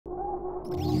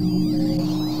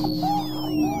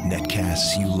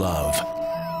Netcasts you love.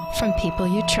 From people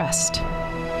you trust.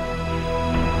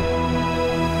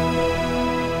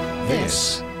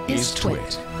 This is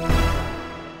Twit.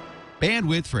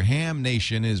 Bandwidth for Ham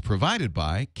Nation is provided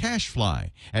by Cachefly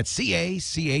at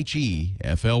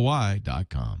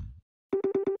CACHEFLY.com.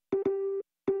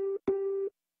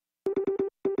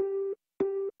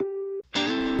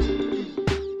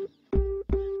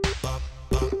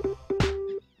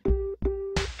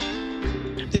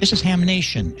 This is Ham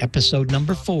Nation, episode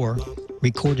number 4,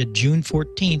 recorded June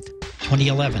 14th,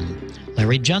 2011.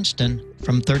 Larry Junstrom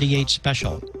from 38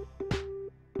 Special.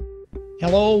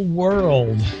 Hello,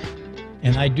 world.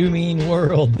 And I do mean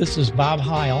world. This is Bob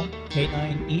Heil,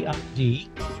 K9EID.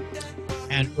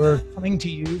 And we're coming to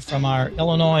you from our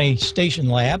Illinois station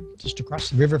lab, just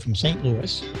across the river from St.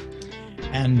 Louis.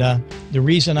 And the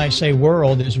reason I say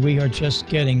world is we are just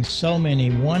getting so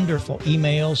many wonderful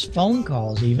emails, phone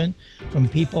calls even, from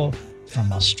people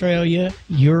from Australia,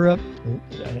 Europe,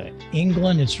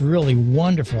 England. It's really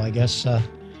wonderful. I guess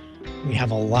we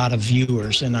have a lot of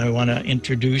viewers, and I want to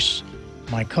introduce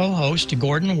my co-host,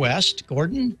 Gordon West.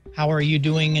 Gordon, how are you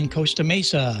doing in Costa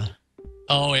Mesa?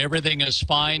 Oh, everything is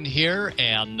fine here,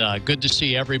 and good to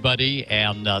see everybody,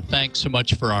 and thanks so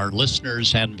much for our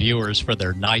listeners and viewers for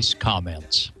their nice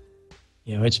comments.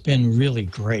 You know, it's been really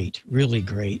great, really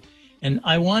great. And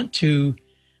I want to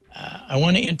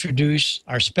introduce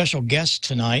our special guest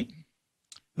tonight,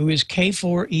 who is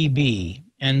K4EB.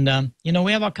 And, you know,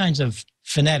 we have all kinds of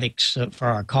phonetics for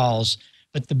our calls,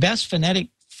 but the best phonetic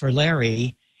for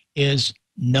Larry is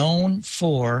known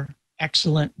for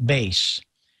excellent bass.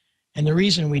 And the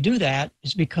reason we do that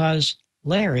is because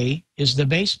Larry is the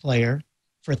bass player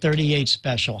for 38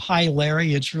 Special. Hi,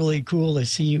 Larry. It's really cool to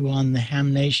see you on the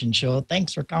Ham Nation show.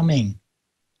 Thanks for coming.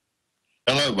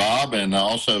 Hello, Bob, and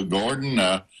also Gordon.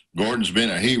 Gordon's been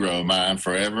a hero of mine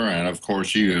forever, and, of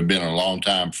course, you have been a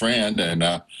longtime friend, and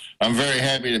I'm very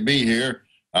happy to be here.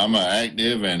 I'm an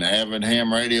active and avid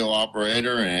ham radio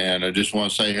operator, and I just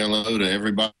want to say hello to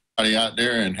everybody out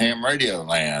there in ham radio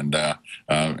land,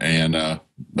 and I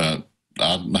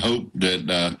hope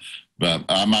that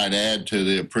I might add to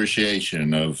the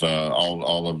appreciation of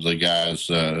all of the guys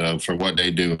for what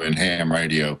they do in ham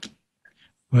radio.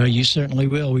 Well, you certainly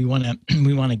will. We want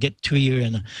to get to you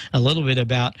in a little bit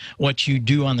about what you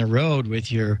do on the road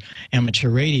with your amateur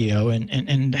radio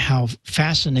and how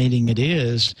fascinating it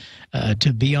is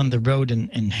to be on the road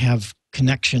and have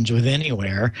connections with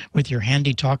anywhere with your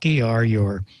handy-talkie or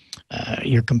your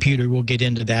computer. We'll get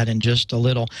into that in just a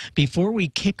little. Before we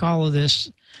kick all of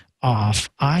this off,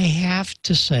 I have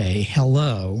to say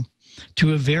hello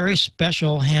to a very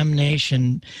special Ham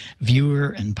Nation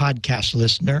viewer and podcast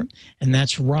listener, and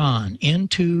that's Ron,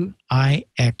 N2IXZ.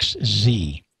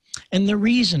 And the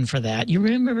reason for that, you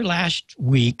remember last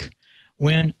week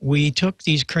when we took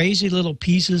these crazy little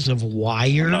pieces of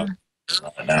wire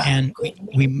and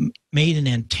we made an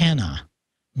antenna.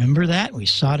 Remember that? We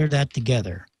soldered that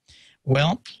together.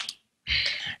 Well,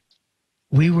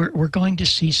 we're going to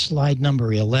see slide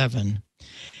number 11.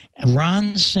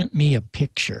 Ron sent me a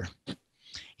picture.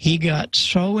 He got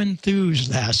so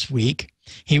enthused last week,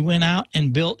 he went out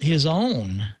and built his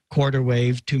own quarter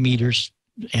wave 2 meters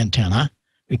antenna.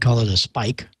 We call it a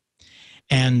spike.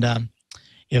 And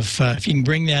if you can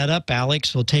bring that up,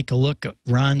 Alex, we'll take a look at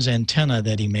Ron's antenna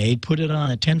that he made, put it on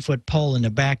a 10-foot pole in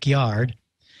the backyard.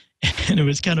 And it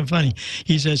was kind of funny.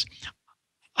 He says,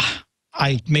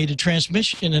 I made a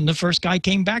transmission, and the first guy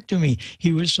came back to me.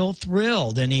 He was so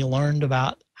thrilled, and he learned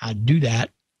about how to do that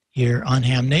here on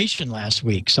Ham Nation last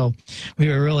week. So we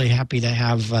were really happy to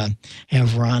have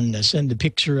Ron send a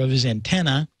picture of his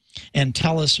antenna and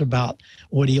tell us about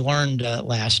what he learned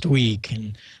last week.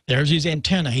 And there's his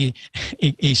antenna. He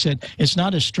said, it's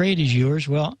not as straight as yours.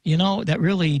 Well, you know, that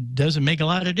really doesn't make a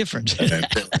lot of difference.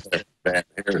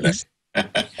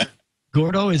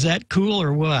 Gordo, is that cool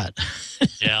or what?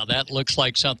 Yeah, that looks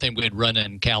like something we'd run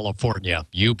in California.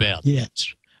 You bet.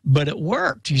 Yes. But it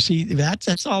worked. You see,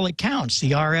 that's all that counts.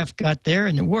 The RF got there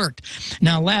and it worked.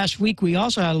 Now, last week, we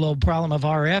also had a little problem of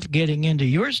RF getting into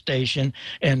your station,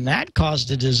 and that caused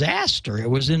a disaster.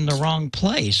 It was in the wrong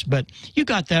place. But you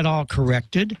got that all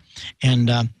corrected,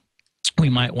 and we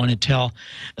might want to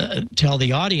tell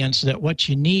the audience that what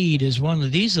you need is one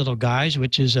of these little guys,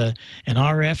 which is an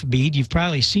RF bead. You've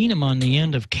probably seen them on the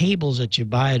end of cables that you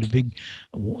buy at a big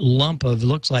lump of,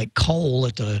 looks like coal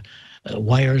at the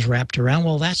wires wrapped around.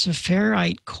 Well, that's a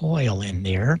ferrite coil in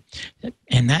there,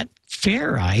 and that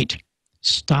ferrite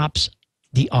stops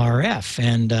the RF.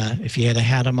 And if you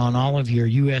had them on all of your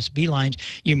USB lines,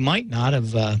 you might not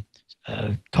have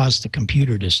cause the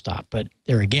computer to stop. But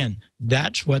there again,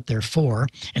 that's what they're for.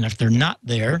 And if they're not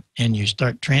there and you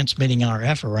start transmitting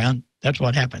RF around, that's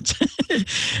what happens.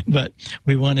 But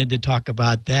we wanted to talk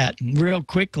about that. And real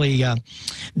quickly,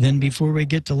 then before we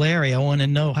get to Larry, I want to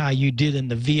know how you did in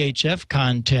the VHF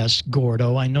contest,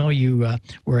 Gordo. I know you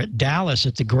were at Dallas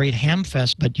at the Great Ham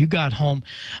Fest, but you got home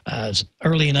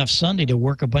early enough Sunday to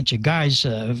work a bunch of guys.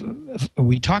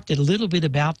 We talked a little bit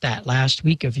about that last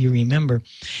week, if you remember.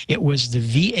 It was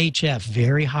the VHF,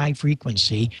 very high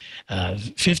frequency,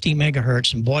 50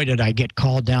 megahertz, and boy, did I get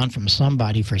called down from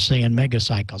somebody for saying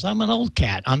megacycles. I'm an old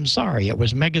cat. I'm sorry. It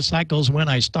was megacycles when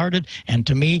I started, and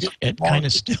to me, it kind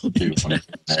of still is.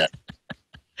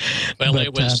 Well,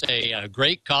 it was a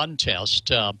great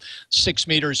contest. 6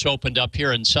 meters opened up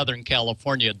here in Southern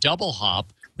California, double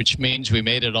hop, which means we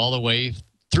made it all the way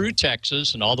through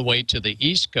Texas and all the way to the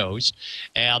East Coast.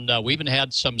 And we even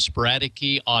had some sporadic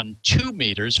on 2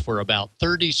 meters for about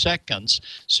 30 seconds.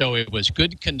 So it was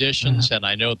good conditions, and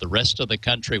I know the rest of the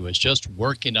country was just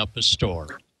working up a storm.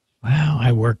 Wow,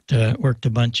 I worked a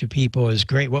bunch of people. It was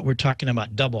great. What we're talking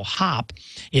about double hop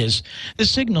is the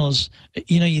signals,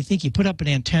 you know, you think you put up an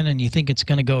antenna and you think it's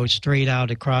going to go straight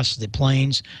out across the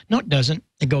plains. No, it doesn't.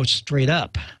 It goes straight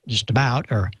up, just about,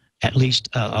 or at least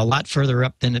a lot further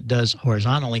up than it does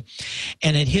horizontally.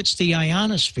 And it hits the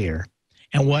ionosphere.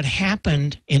 And what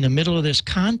happened in the middle of this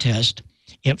contest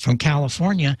from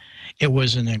California, it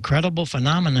was an incredible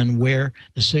phenomenon where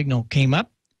the signal came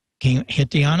up, hit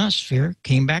the ionosphere,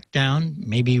 came back down,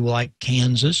 maybe like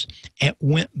Kansas, it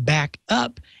went back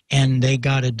up, and they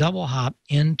got a double hop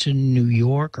into New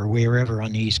York or wherever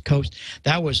on the East Coast.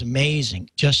 That was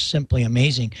amazing, just simply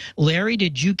amazing. Larry,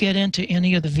 did you get into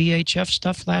any of the VHF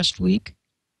stuff last week?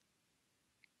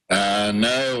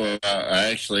 No,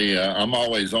 actually, I'm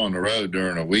always on the road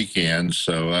during the weekend,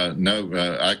 so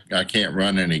no, I can't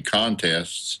run any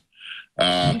contests.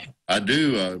 I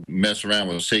do mess around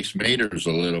with 6 meters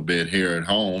a little bit here at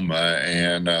home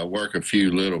and work a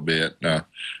few little bit.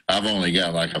 I've only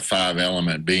got like a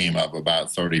 5-element beam up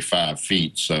about 35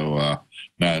 feet, so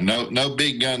no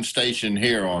big gun station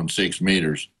here on 6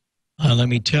 meters. Let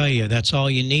me tell you, that's all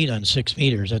you need on 6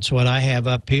 meters. That's what I have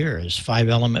up here is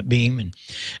 5-element beam, and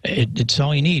it's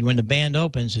all you need. When the band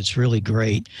opens, it's really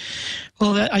great.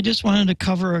 Well, I just wanted to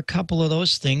cover a couple of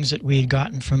those things that we had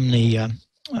gotten from the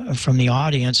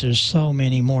audience. There's so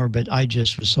many more, but I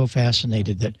just was so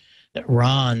fascinated that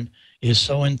Ron is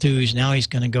so enthused. Now he's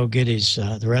going to go get his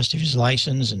the rest of his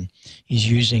license, and he's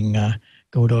using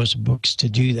Godot's books to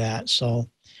do that. So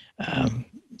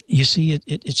you see,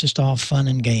 it's just all fun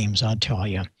and games, I'll tell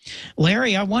you.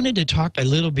 Larry, I wanted to talk a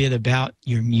little bit about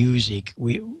your music.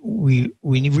 We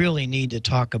really need to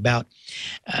talk about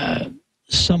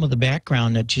some of the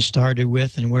background that you started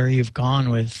with and where you've gone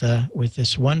with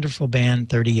this wonderful band,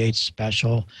 38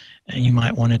 Special. And you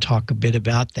might want to talk a bit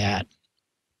about that.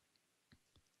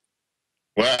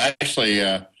 Well, actually,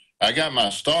 I got my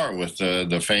start with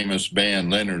the famous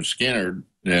band Leonard Skinner,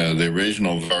 the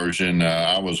original version.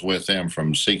 I was with them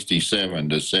from 67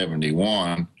 to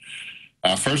 71.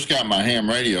 I first got my ham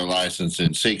radio license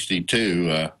in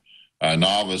 62, a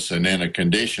novice and then a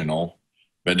conditional.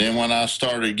 But then when I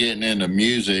started getting into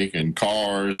music and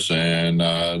cars and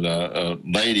the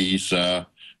ladies, I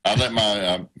let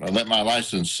my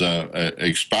license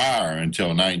expire until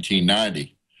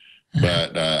 1990.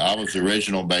 But I was the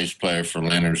original bass player for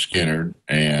Leonard Skinner,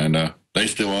 and they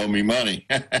still owe me money.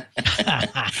 That's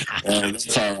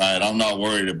all right. I'm not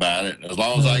worried about it. As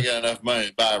long as I got enough money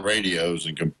to buy radios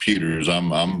and computers,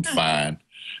 I'm fine.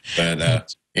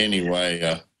 But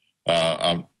anyway,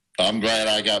 I'm glad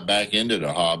I got back into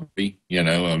the hobby. You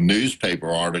know, a newspaper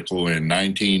article in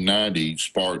 1990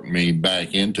 sparked me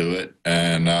back into it,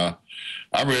 and I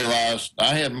realized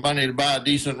I had money to buy a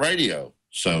decent radio.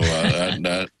 So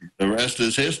the rest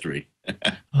is history.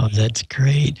 Oh, that's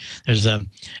great. There's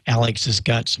Alex has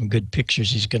got some good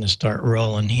pictures he's going to start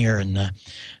rolling here, and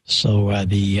so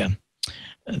the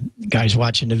guys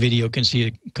watching the video can see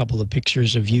a couple of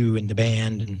pictures of you and the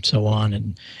band and so on.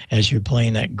 And as you're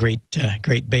playing that great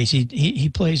bass, he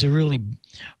plays a really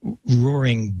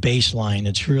roaring bass line.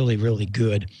 It's really, really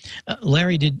good.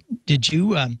 Larry, did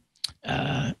you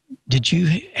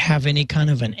have any kind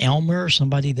of an Elmer or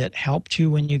somebody that helped you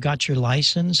when you got your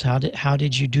license? How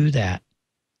did you do that?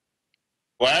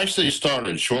 Well, I actually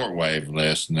started shortwave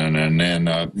listening, and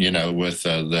then, you know, with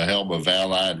the help of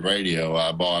Allied Radio,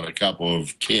 I bought a couple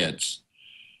of kits,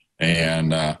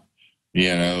 and, you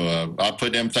know, I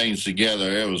put them things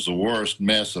together. It was the worst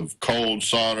mess of cold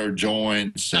solder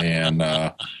joints and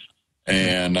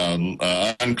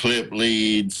unclipped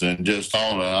leads and just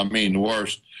all the, I mean, the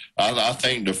worst. I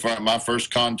think my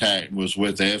first contact was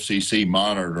with the FCC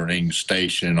monitoring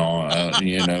station on,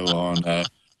 on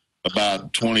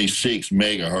about 26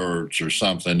 megahertz or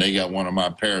something. They got one of my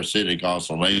parasitic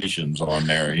oscillations on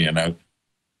there,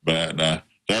 But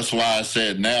that's why I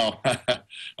said now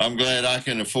I'm glad I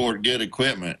can afford good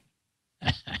equipment.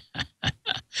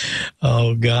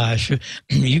 Oh gosh,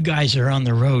 you guys are on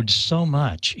the road so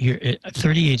much. You're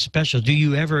 38 Special. Do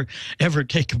you ever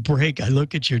take a break? I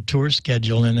look at your tour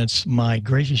schedule and it's, my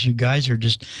gracious, you guys are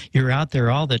you're out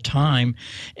there all the time,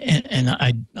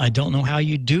 and I don't know how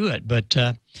you do it, but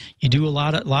you do a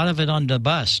lot of it on the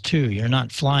bus too. You're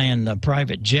not flying the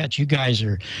private jets. You guys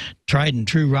are tried and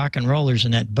true rock and rollers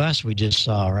in that bus we just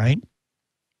saw, right?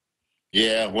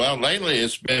 Yeah, well, lately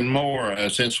it's been more,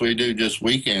 since we do just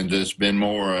weekends, it's been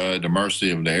more the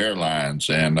mercy of the airlines,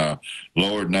 and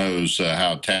Lord knows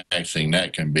how taxing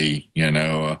that can be.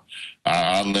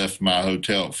 I left my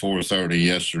hotel at 4:30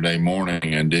 yesterday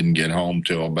morning and didn't get home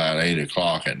till about 8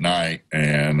 o'clock at night,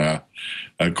 and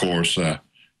of course, I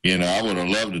would have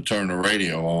loved to turn the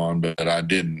radio on, but I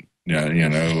didn't.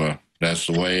 That's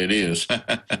the way it is.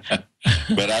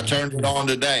 But I turned it on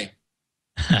today.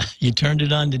 You turned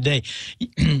it on today.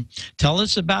 Tell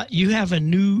us about, you have a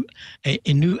new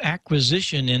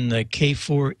acquisition in the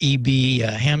K4EB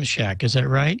ham shack. Is that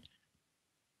right?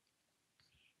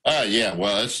 Yeah.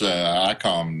 Well, it's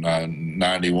ICOM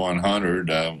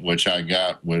 9100, which I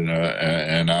got when,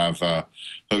 and I've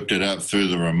hooked it up through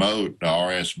the remote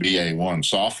RSBA1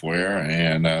 software,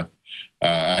 and I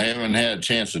haven't had a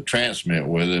chance to transmit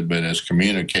with it, but it's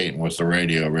communicating with the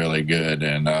radio really good,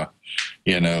 and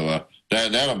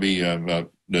that'll be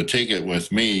the ticket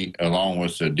with me, along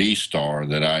with the D-Star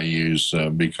that I use,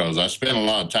 because I spend a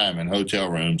lot of time in hotel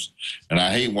rooms, and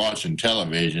I hate watching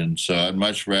television, so I'd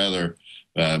much rather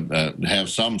have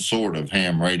some sort of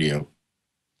ham radio.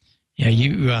 Yeah,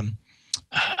 you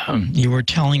were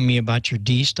telling me about your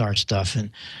D-Star stuff,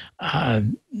 and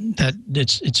that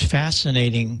it's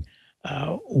fascinating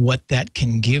what that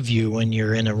can give you when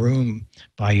you're in a room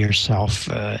by yourself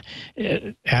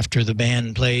after the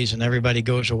band plays and everybody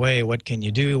goes away. What can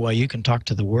you do? Well, you can talk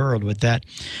to the world with that.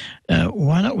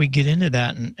 Why don't we get into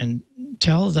that and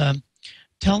tell the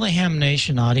Ham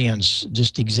Nation audience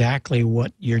just exactly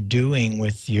what you're doing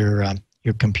with your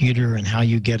computer and how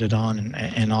you get it on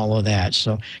and all of that.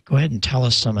 So go ahead and tell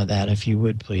us some of that, if you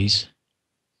would, please.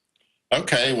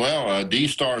 Okay, well,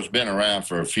 D-Star's been around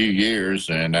for a few years,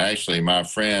 and actually my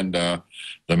friend, the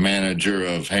manager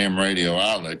of Ham Radio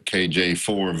Outlet,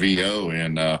 KJ4VO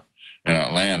in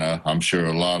Atlanta, I'm sure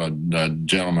a lot of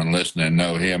gentlemen listening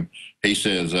know him. He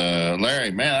says,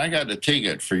 Larry, man, I got a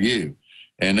ticket for you.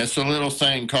 And it's a little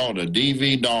thing called a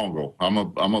DV dongle.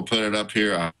 I'm gonna put it up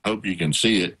here. I hope you can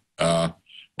see it.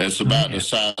 It's about the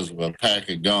size of a pack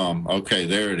of gum. Okay,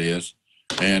 there it is.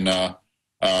 And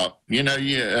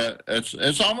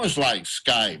it's almost like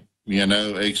Skype,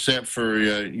 except for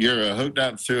you're hooked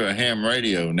up through a ham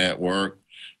radio network,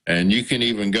 and you can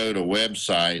even go to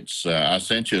websites. I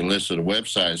sent you a list of the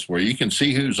websites where you can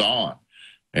see who's on.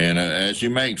 And as you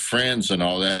make friends and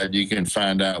all that, you can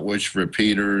find out which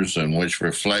repeaters and which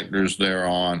reflectors they're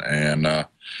on. And,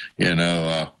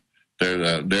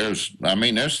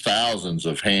 there's thousands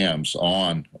of hams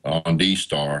on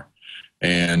D-Star.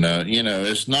 And,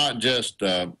 it's not just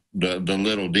the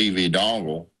little DV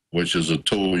dongle, which is a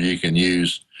tool you can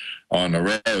use on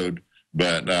the road,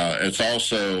 but it's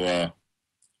also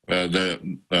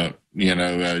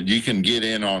you can get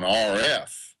in on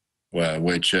RF,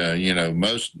 which,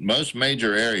 most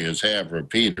major areas have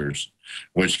repeaters,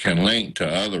 which can link to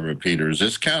other repeaters.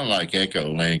 It's kind of like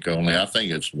Echo Link, only I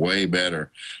think it's way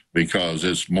better because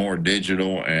it's more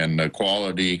digital, and the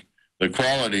quality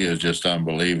is just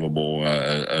unbelievable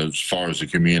as far as the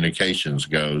communications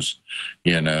goes,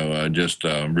 just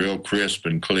real crisp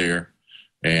and clear.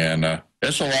 And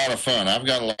it's a lot of fun. I've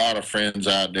got a lot of friends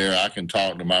out there. I can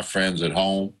talk to my friends at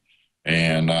home,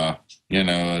 and,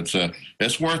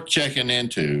 it's worth checking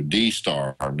into,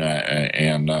 D-Star,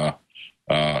 and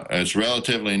it's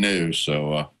relatively new.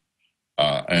 So,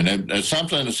 and it's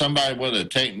something that somebody with a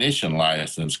technician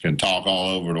license can talk all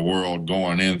over the world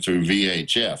going in through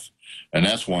VHF. And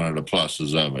that's one of the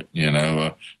pluses of it.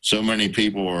 So many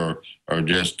people are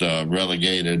just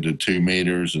relegated to 2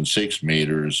 meters and 6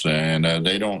 meters, and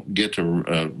they don't get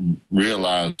to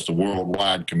realize the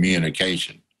worldwide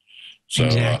communication. So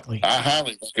exactly. I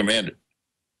highly recommend it.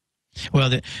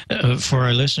 Well, for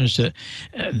our listeners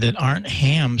that aren't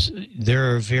hams,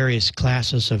 there are various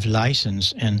classes of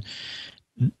license, and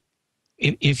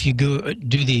if you go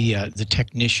do the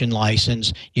technician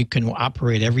license, you can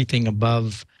operate everything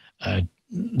above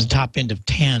the top end of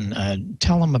 10.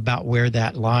 Tell them about where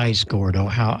that lies, Gordo,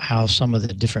 how some of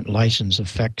the different license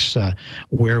affects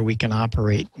where we can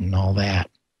operate and all that.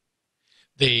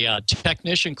 The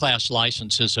technician class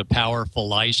license is a powerful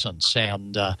license,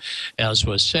 and as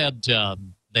was said,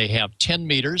 they have 10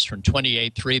 meters from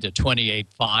 28.3 to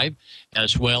 28.5,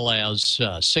 as well as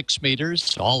 6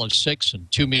 meters, all of 6,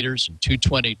 and 2 meters, and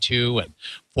 222, and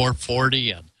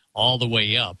 440, and all the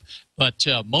way up. But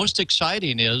most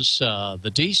exciting is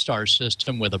the D-Star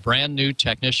system with a brand new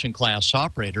technician class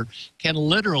operator can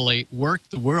literally work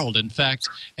the world. In fact,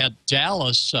 at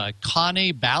Dallas,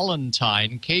 Connie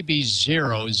Ballantyne,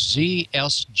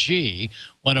 KB0ZSG,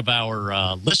 one of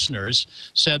our listeners,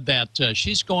 said that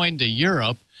she's going to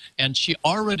Europe and she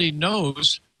already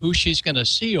knows who she's going to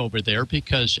see over there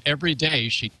because every day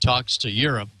she talks to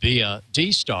Europe via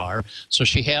D-Star, so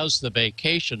she has the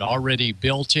vacation already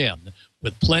built in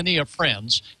with plenty of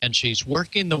friends, and she's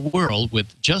working the world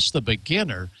with just the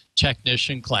beginner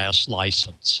technician class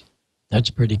license.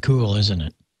 That's pretty cool, isn't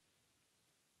it?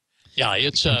 Yeah,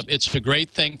 it's a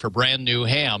great thing for brand new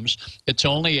hams. It's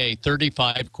only a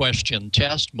 35-question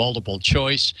test, multiple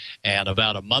choice, and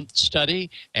about a month study,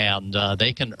 and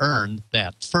they can earn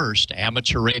that first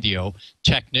amateur radio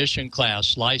technician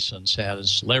class license,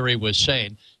 as Larry was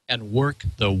saying, and work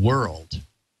the world.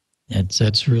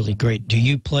 That's really great. Do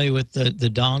you play with the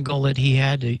dongle that he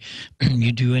had? Do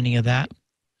you do any of that?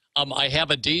 I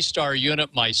have a D-Star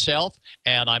unit myself,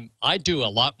 and I do a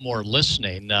lot more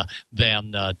listening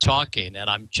than talking, and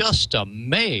I'm just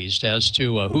amazed as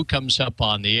to who comes up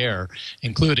on the air,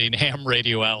 including Ham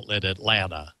Radio Outlet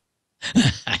Atlanta.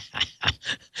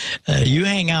 You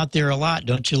hang out there a lot,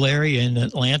 don't you, Larry, in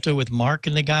Atlanta with Mark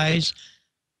and the guys?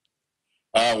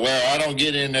 Well, I don't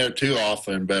get in there too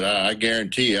often, but I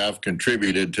guarantee you I've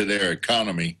contributed to their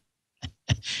economy.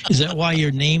 Is that why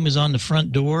your name is on the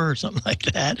front door or something like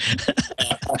that?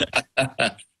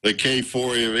 The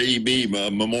K4 of EB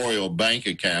Memorial Bank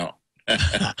account.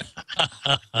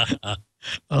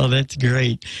 Oh, that's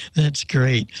great. That's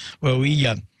great. Well, we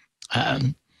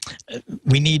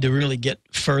need to really get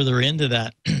further into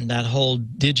that whole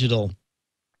digital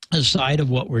side of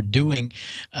what we're doing.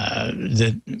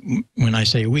 When I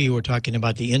say we, we're talking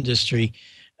about the industry.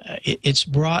 It's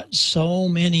brought so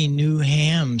many new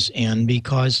hams in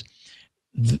because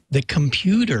the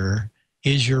computer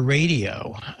is your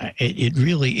radio. It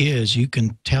really is. You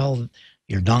can tell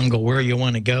your dongle where you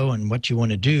want to go and what you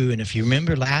want to do. And if you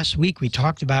remember last week, we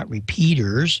talked about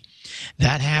repeaters.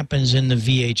 That happens in the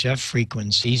VHF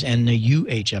frequencies and the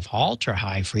UHF ultra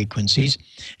high frequencies.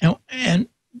 And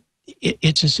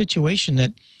it's a situation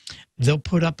that they'll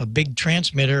put up a big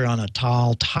transmitter on a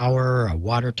tall tower, a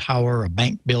water tower, a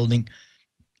bank building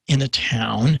in a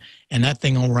town, and that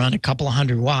thing will run a couple of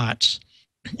 100 watts.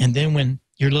 And then when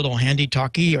your little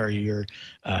handy-talkie or your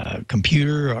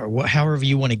computer or however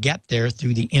you want to get there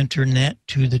through the internet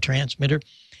to the transmitter,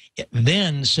 it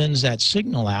then sends that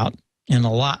signal out and a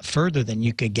lot further than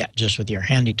you could get just with your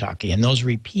handy-talkie. And those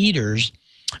repeaters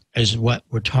is what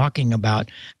we're talking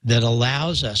about that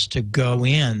allows us to go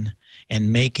in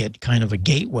and make it kind of a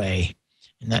gateway,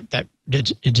 and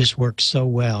it just works so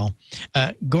well.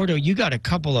 Gordo, you got a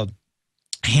couple of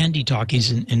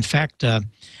handy-talkies. In fact,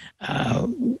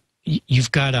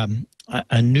 you've got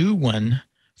a new one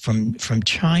from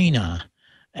China.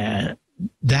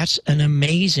 That's an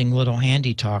amazing little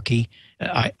handy-talkie.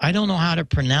 I don't know how to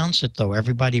pronounce it, though.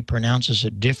 Everybody pronounces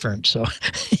it different. So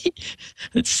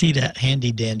let's see that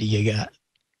handy-dandy you got.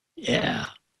 Yeah.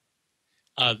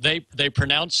 They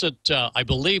pronounce it, I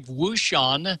believe,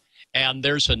 Wushan, and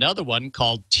there's another one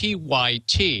called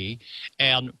TYT.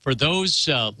 And for those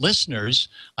listeners,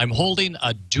 I'm holding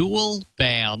a dual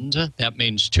band, that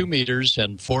means 2 meters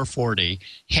and 440,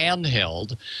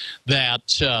 handheld,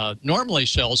 that normally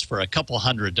sells for a couple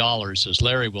 $100, as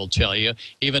Larry will tell you,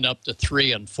 even up to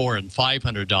 $300 and $400 and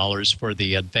 $500 for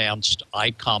the advanced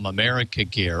ICOM America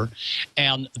gear.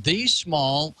 And these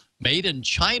small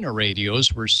made-in-China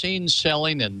radios were seen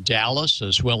selling in Dallas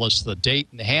as well as the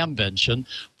Dayton Hamvention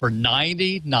for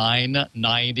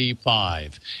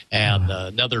 $99.95 and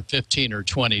another $15 or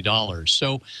 $20.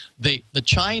 So the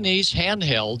Chinese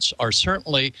handhelds are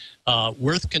certainly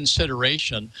worth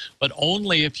consideration, but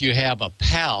only if you have a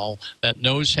pal that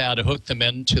knows how to hook them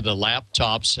into the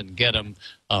laptops and get them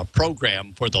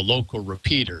programmed for the local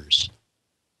repeaters.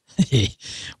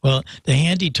 Well, the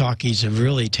handy-talkies have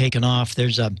really taken off.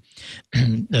 There's a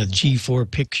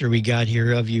G4 picture we got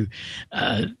here of you.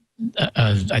 I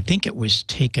think it was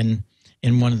taken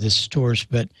in one of the stores,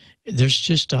 but there's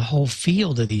just a whole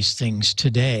field of these things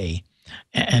today,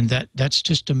 and that's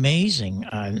just amazing.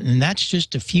 And that's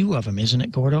just a few of them, isn't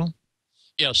it, Gordo?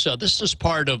 Yeah, so this is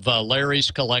part of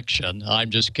Larry's collection. I'm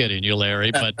just kidding you,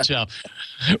 Larry, but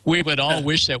we would all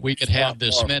wish that we could have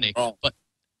this many.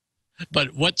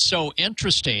 But what's so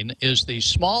interesting is these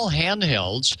small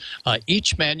handhelds,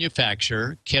 each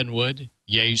manufacturer, Kenwood,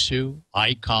 Yaesu,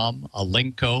 ICOM,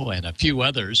 Alinco, and a few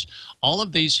others, all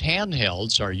of these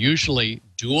handhelds are usually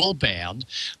dual band.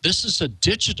 This is a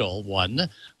digital one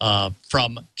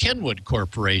from Kenwood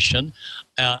Corporation.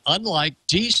 Unlike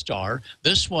D-Star,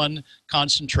 this one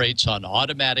concentrates on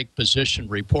automatic position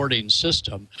reporting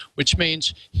system, which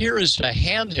means here is a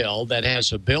handheld that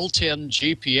has a built-in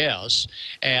GPS,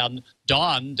 and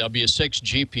Don, W6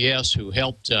 GPS, who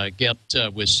helped get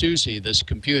with Susie this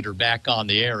computer back on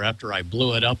the air after I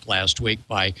blew it up last week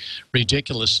by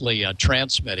ridiculously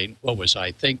transmitting. What was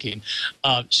I thinking?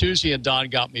 Susie and Don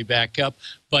got me back up.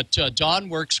 But Don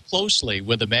works closely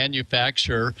with the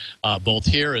manufacturer, both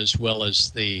here as well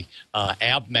as the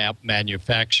AbMap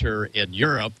manufacturer in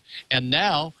Europe. And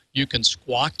now you can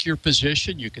squawk your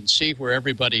position. You can see where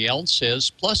everybody else is.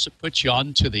 Plus, it puts you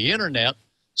onto the internet.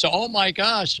 So, oh my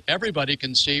gosh, everybody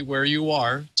can see where you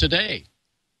are today.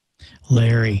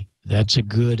 Larry, that's a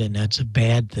good and that's a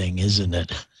bad thing, isn't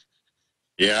it?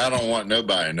 Yeah, I don't want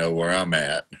nobody to know where I'm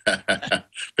at. But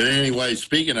anyway,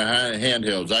 speaking of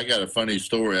handhelds, I got a funny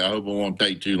story. I hope it won't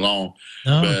take too long.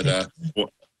 No, but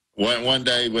one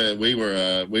day we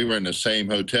were in the same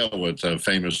hotel with a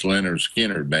famous Leonard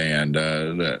Skinner band,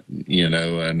 and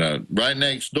right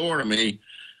next door to me,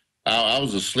 I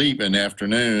was asleep in the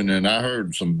afternoon, and I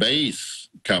heard some bass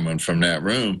coming from that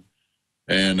room,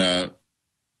 and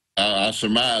I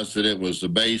surmised that it was the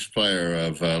bass player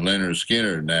of Leonard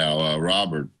Skinner now,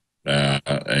 Robert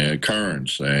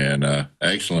Kearns, and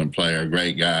excellent player,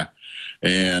 great guy.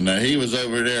 And he was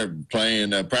over there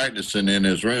playing, practicing in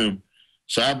his room.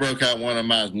 So I broke out one of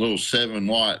my little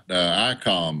 7-watt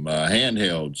ICOM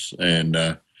handhelds, and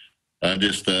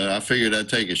I figured I'd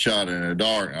take a shot in the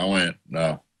dark. I went,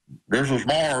 "This is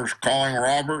Mars calling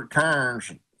Robert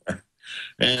Kearns."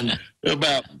 And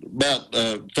about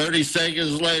 30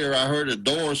 seconds later, I heard a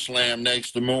door slam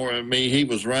next to me. He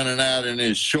was running out in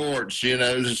his shorts,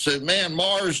 and said, "Man,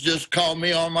 Mars just called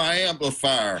me on my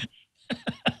amplifier."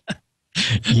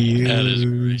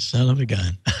 You son of a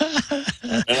gun.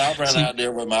 And I ran out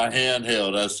there with my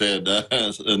handheld. I said,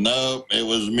 "No, it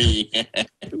was me."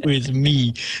 It was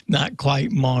me, not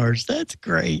quite Mars. That's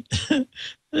great.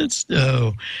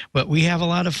 But we have a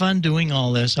lot of fun doing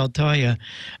all this. I'll tell you,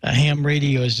 ham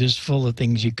radio is just full of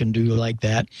things you can do like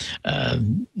that.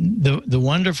 The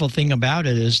wonderful thing about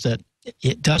it is that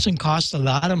it doesn't cost a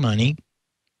lot of money.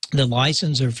 The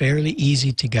licenses are fairly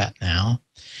easy to get now.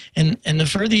 And the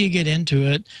further you get into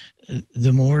it,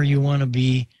 the more you want to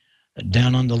be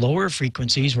down on the lower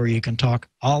frequencies where you can talk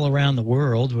all around the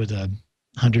world with a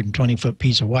 120-foot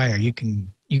piece of wire. You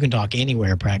can talk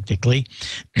anywhere practically.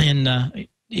 And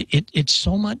it's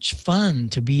so much fun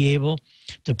to be able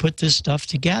to put this stuff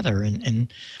together.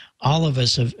 And all of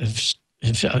us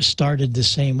have started the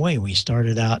same way. We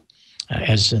started out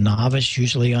as a novice,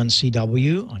 usually on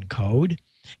CW, on code.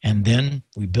 And then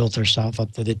we built ourselves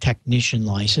up to the technician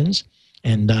license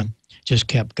and just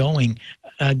kept going.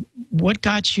 What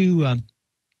got you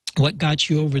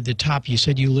over the top? You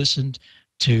said you listened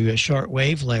to a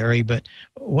shortwave, Larry, but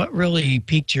what really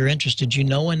piqued your interest? Did you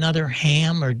know another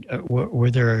ham, or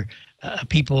were there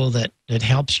people that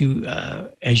helped you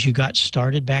as you got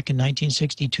started back in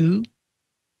 1962?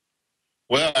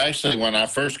 Well, actually, when I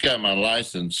first got my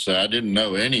license, I didn't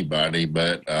know anybody,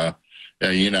 but I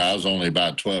was only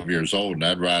about 12 years old, and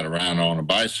I'd ride around on a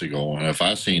bicycle. And if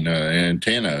I seen an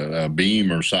antenna, a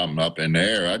beam or something up in the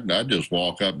air, I'd just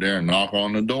walk up there and knock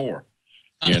on the door.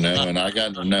 And I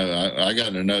got to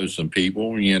know some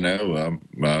people, and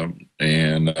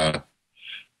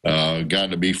got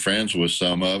to be friends with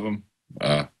some of them.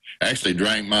 Actually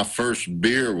drank my first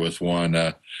beer with one,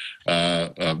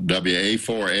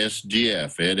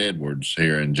 WA4SGF, Ed Edwards,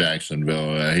 here in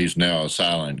Jacksonville. He's now a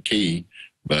silent key,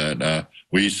 but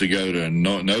we used to go to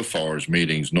NOFAR's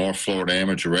meetings, North Florida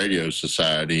Amateur Radio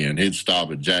Society, and he'd stop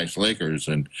at Jack's Liquors.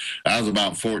 And I was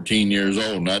about 14 years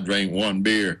old, and I drank one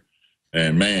beer.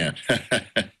 And man,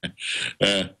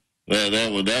 that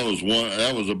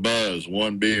was a buzz.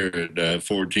 One beer at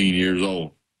 14 years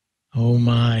old. Oh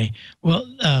my! Well,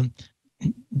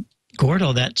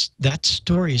 Gordo, that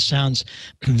story sounds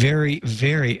very,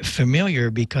 very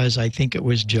familiar, because I think it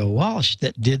was Joe Walsh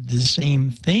that did the same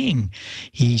thing.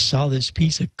 He saw this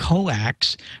piece of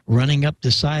coax running up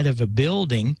the side of a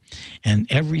building, and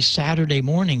every Saturday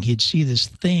morning he'd see this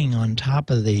thing on top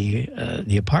of the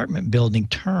apartment building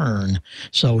turn.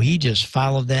 So he just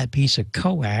followed that piece of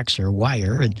coax or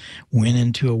wire and went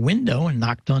into a window and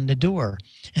knocked on the door.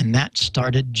 And that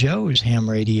started Joe's ham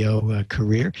radio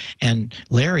career. And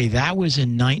Larry, that was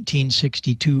in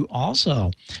 1962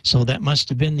 also. So that must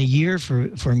have been the year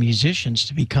for musicians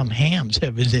to become hams,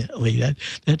 evidently.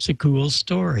 That's a cool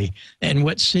story. And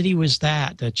what city was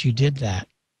that you did that?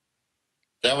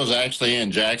 That was actually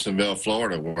in Jacksonville,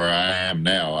 Florida, where I am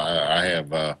now. I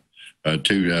have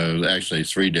actually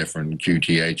three different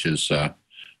QTHs,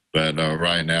 but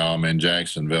right now I'm in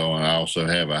Jacksonville, and I also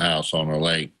have a house on a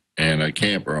lake and a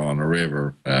camper on the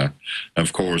river.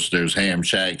 Of course, there's ham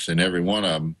shacks in every one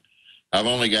of them. I've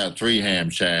only got 3 ham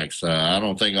shacks. I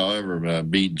don't think I'll ever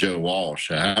beat Joe Walsh.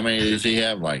 How many does he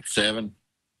have? Like 7?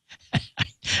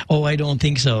 Oh, I don't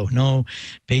think so. No,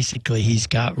 basically he's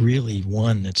got really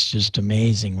one that's just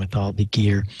amazing with all the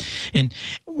gear. And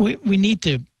we need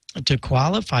to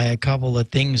qualify a couple of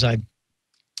things. I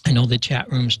know the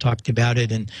chat rooms talked about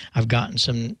it, and I've gotten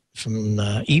some from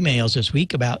emails this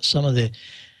week about some of the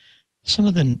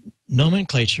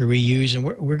nomenclature we use, and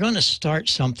we're going to start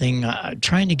something,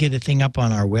 trying to get a thing up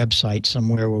on our website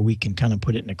somewhere where we can kind of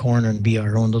put it in a corner and be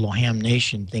our own little ham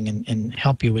nation thing, and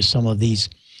help you with some of these.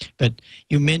 But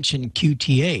you mentioned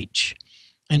QTH,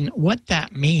 and what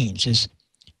that means is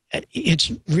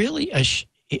it's really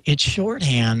it's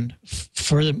shorthand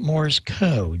for the Morse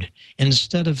code.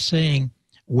 Instead of saying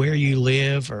where you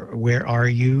live or where are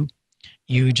you,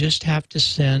 you just have to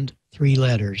send 3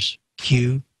 letters,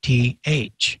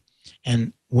 QTH.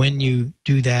 And when you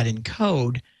do that in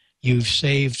code, you've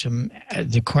saved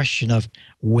the question of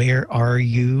where are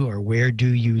you or where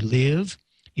do you live.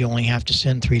 You only have to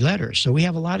send 3 letters. So we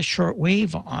have a lot of shortcuts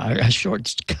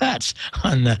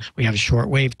on we have a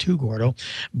shortwave too, Gordo.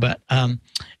 But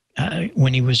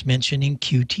when he was mentioning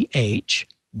QTH,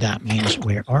 that means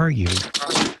where are you?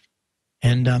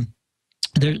 And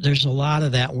there's a lot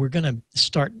of that. We're going to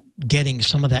start getting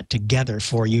some of that together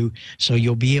for you, so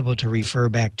you'll be able to refer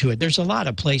back to it. There's a lot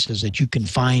of places that you can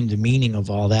find the meaning of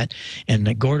all that.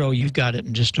 And Gordo, you've got it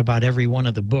in just about every one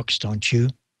of the books, don't you?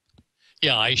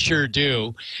 Yeah, I sure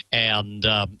do. And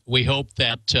we hope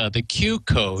that the Q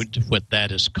code, what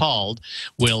that is called,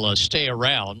 will stay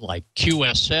around, like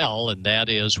QSL, and that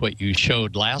is what you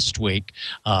showed last week.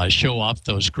 Show off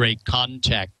those great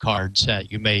contact cards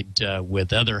that you made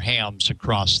with other hams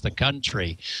across the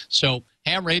country. So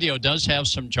ham radio does have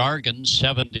some jargon.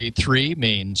 73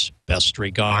 means best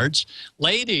regards.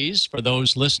 Ladies, for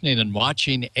those listening and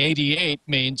watching, 88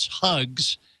 means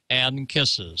hugs and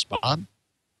kisses. Bob?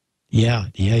 Yeah.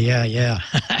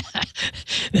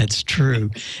 That's true.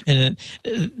 And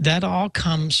that all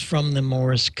comes from the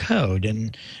Morse code.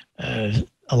 And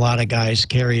a lot of guys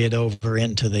carry it over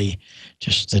into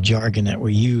just the jargon that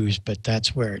we use, but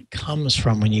that's where it comes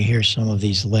from when you hear some of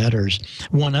these letters.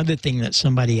 One other thing that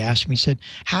somebody asked me, said,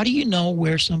 how do you know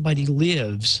where somebody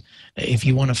lives if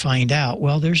you want to find out?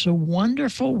 Well, there's a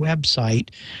wonderful website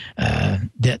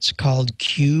that's called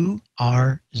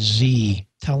QRZ.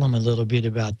 Tell them a little bit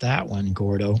about that one,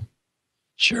 Gordo.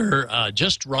 Sure.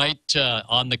 Just write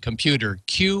on the computer,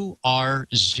 QRZ.com,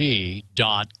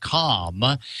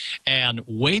 and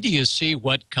wait till you see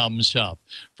what comes up.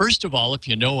 First of all, if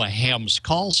you know a ham's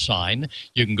call sign,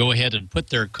 you can go ahead and put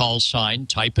their call sign,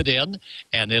 type it in,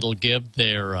 and it'll give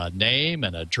their name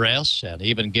and address, and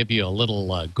even give you a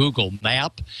little Google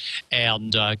map.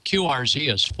 And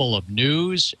QRZ is full of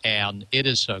news, and it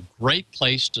is a great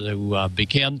place to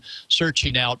begin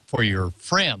searching out for your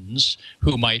friends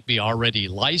who might be already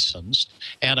licensed,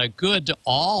 and a good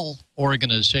all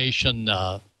organization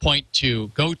point to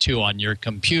go to on your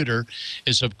computer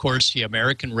is, of course, the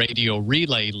American Radio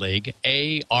Relay League,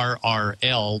 ARRL.org,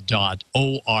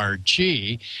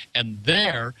 and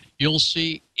there you'll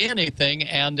see anything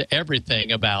and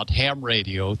everything about ham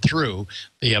radio through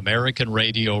the American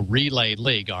Radio Relay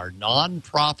League, our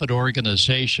nonprofit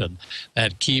organization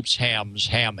that keeps hams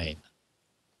hamming.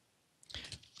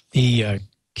 The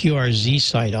QRZ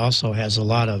site also has a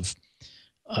lot of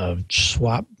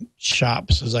swap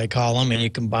shops, as I call them, and you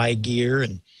can buy gear,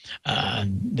 and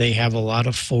they have a lot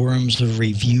of forums of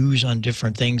reviews on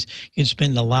different things. You can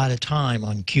spend a lot of time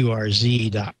on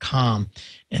QRZ.com,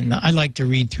 and I like to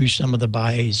read through some of the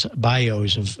bios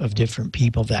of different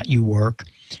people that you work,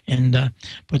 and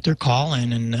put their call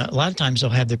in, and a lot of times they'll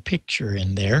have their picture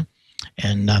in there.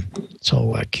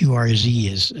 So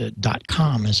QRZ is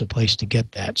 .com is a place to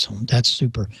get that. So that's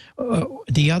super.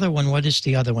 The other one, what is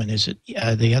the other one? Is it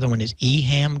the other one is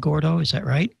eHam, Gordo? Is that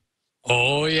right?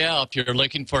 Oh, yeah. If you're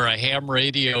looking for a ham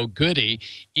radio goodie,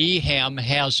 eHam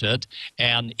has it.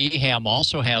 And eHam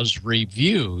also has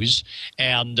reviews.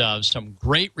 And some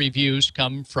great reviews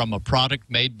come from a product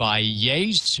made by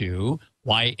Yaesu,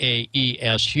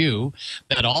 Yaesu,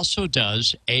 that also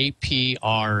does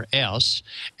APRS,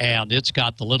 and it's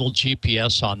got the little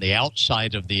GPS on the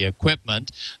outside of the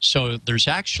equipment. So there's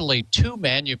actually two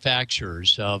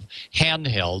manufacturers of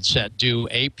handhelds that do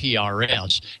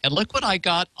APRS. And look what I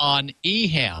got on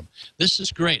eHam. This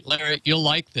is great. Larry, you'll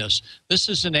like this. This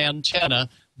is an antenna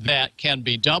that can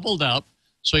be doubled up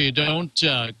so you don't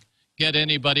get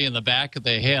anybody in the back of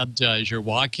the head as you're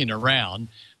walking around.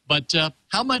 But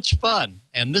how much fun?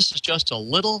 And this is just a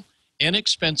little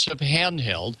inexpensive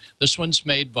handheld. This one's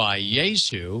made by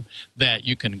Yaesu that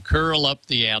you can curl up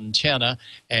the antenna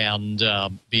and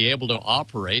be able to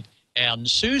operate. And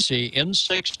Susie in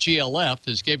 6GLF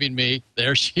is giving me,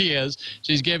 there she is,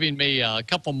 she's giving me a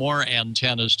couple more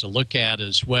antennas to look at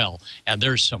as well. And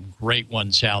there's some great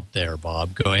ones out there,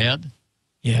 Bob. Go ahead.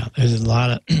 Yeah, there's a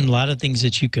lot of things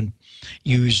that you can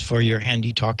use for your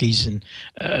handy talkies. And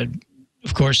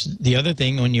of course, the other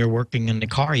thing, when you're working in the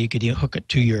car, you could hook it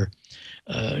to your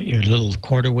little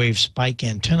quarter wave spike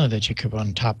antenna that you keep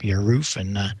on top of your roof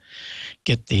and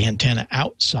get the antenna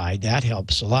outside. That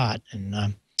helps a lot.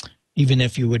 And even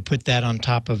if you would put that on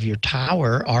top of your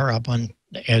tower or up on,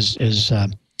 as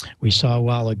we saw a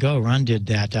while ago, Ron did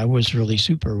that. That was really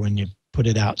super when you put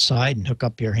it outside and hook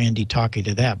up your handy talkie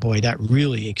to that. Boy, that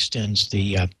really extends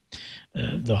the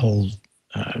whole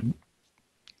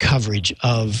coverage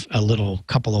of a little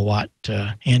couple of watt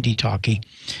handy talkie.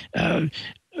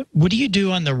 What do you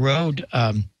do on the road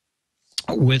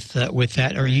with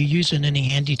that? Are you using any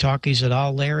handy talkies at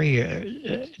all,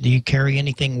 Larry? Do you carry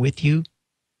anything with you?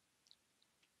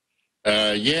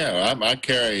 Yeah, I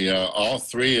carry all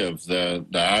three of the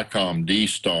ICOM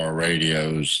D-Star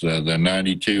radios, the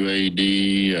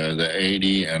 92AD, the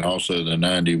 80, and also the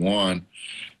 91.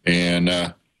 And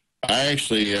I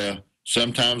actually,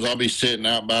 sometimes I'll be sitting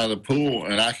out by the pool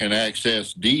and I can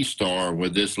access D-Star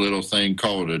with this little thing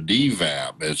called a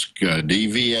DVAP. It's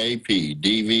DVAP,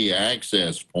 DV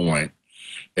Access Point.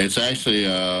 It's actually,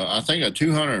 I think, a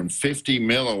 250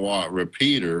 milliwatt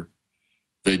repeater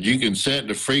that you can set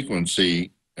the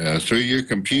frequency through your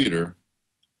computer,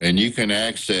 and you can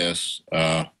access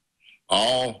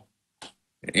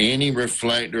any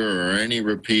reflector or any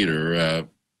repeater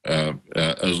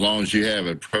as long as you have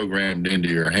it programmed into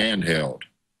your handheld.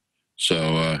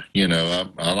 So, you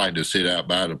know, I like to sit out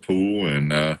by the pool,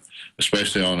 and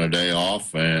especially on a day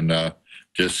off, and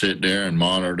just sit there and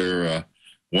monitor.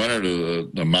 One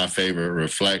of my favorite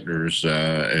reflectors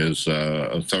is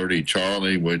a 30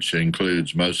 Charlie, which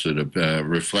includes most of the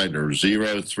reflectors,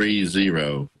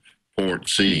 030 port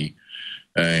C.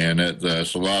 And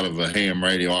there's a lot of ham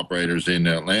radio operators in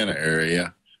the Atlanta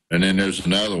area. And then there's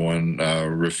another one,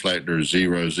 reflector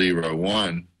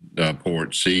 001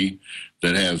 port C,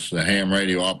 that has the ham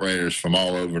radio operators from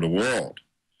all over the world.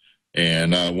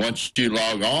 And once you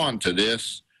log on to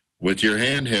this, with your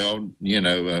handheld, you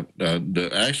know,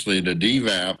 actually the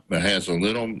DVAP has a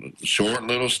little short,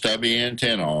 little stubby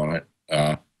antenna on it.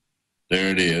 There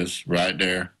it is, right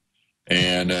there.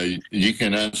 And you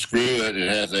can unscrew it. It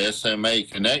has a SMA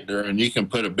connector, and you can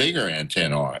put a bigger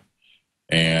antenna on it.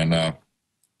 And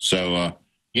so,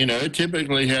 you know, it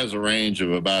typically has a range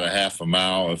of about a half a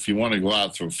mile. If you want to go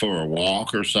out for a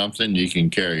walk or something, you can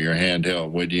carry your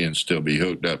handheld with you and still be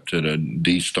hooked up to the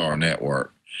D-Star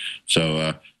network.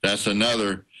 So that's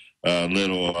another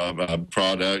little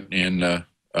product. And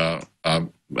I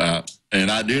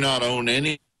do not own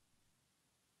any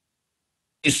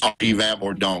evap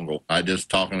or dongle. I just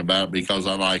talking about it because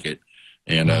I like it.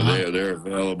 And they're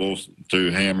available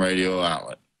through Ham Radio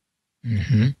Outlet.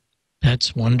 Mm-hmm.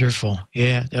 That's wonderful.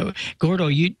 Yeah. Gordo,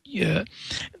 you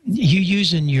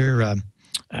using your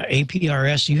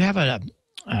APRS, you have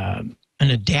an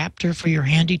adapter for your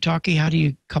handy talkie? How do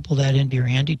you couple that into your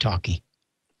handy talkie?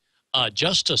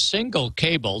 Just a single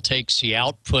cable takes the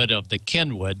output of the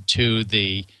Kenwood to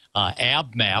the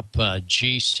AbMap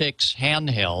G6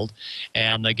 handheld.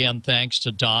 And again, thanks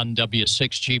to Don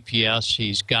W6 GPS,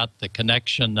 he's got the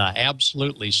connection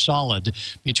absolutely solid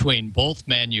between both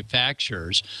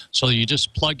manufacturers. So you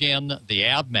just plug in the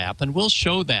AbMap, and we'll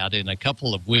show that in a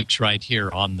couple of weeks right here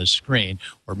on the screen,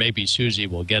 or maybe Susie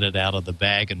will get it out of the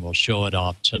bag and we'll show it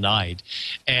off tonight.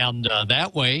 And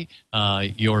that way,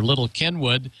 your little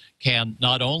Kenwood can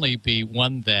not only be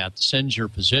one that sends your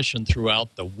position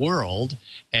throughout the world,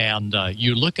 and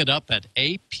you look it up at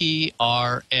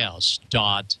aprs.fi,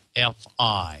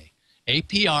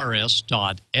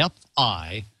 aprs.fi,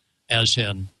 as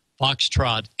in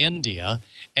Foxtrot, India,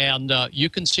 and you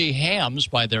can see hams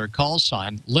by their call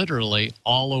sign literally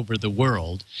all over the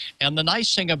world. And the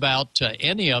nice thing about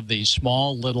any of these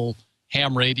small little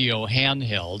ham radio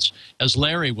handhelds, as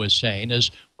Larry was saying,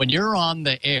 is when you're on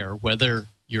the air, whether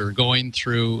you're going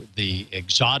through the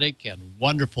exotic and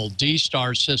wonderful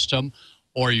D-Star system,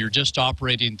 or you're just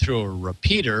operating through a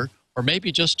repeater, or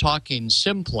maybe just talking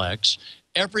simplex,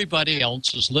 everybody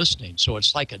else is listening. So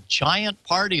it's like a giant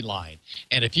party line.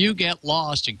 And if you get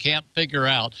lost and can't figure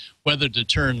out whether to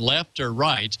turn left or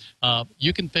right,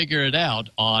 you can figure it out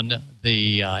on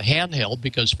the handheld,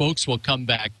 because folks will come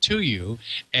back to you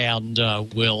and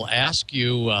will ask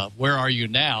you, where are you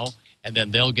now? And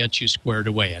then they'll get you squared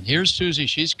away. And here's Susie.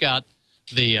 She's got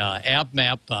the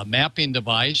AbMap mapping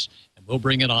device, and we'll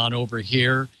bring it on over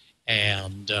here.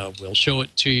 And we'll show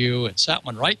it to you. It's that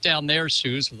one right down there,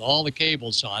 Suze, with all the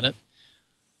cables on it.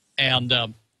 And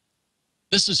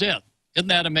this is it. Isn't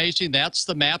that amazing? That's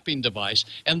the mapping device.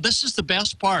 And this is the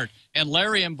best part. And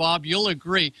Larry and Bob, you'll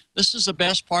agree, this is the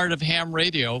best part of ham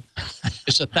radio.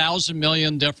 It's 1,000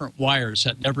 million different wires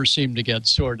that never seem to get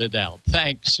sorted out.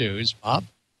 Thanks, Suze. Bob?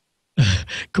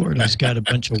 Gordon's got a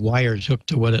bunch of wires hooked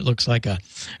to what it looks like a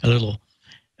little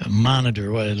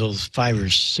monitor, what, a little 5 or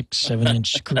 6,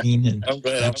 7-inch screen. And I'm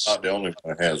glad I'm not the only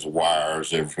one that has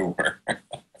wires everywhere.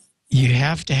 You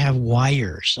have to have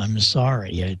wires. I'm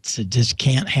sorry. It just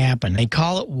can't happen. They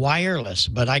call it wireless,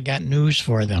 but I got news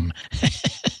for them.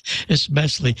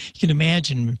 Especially, you can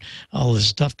imagine all the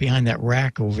stuff behind that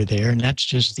rack over there, and that's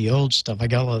just the old stuff. I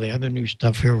got all the other new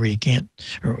stuff here where you can't,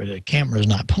 or where the camera's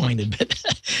not pointed, but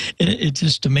it's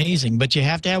just amazing. But you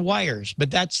have to have wires,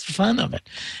 but that's the fun of it.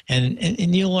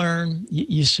 And you learn,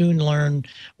 you soon learn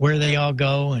where they all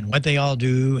go and what they all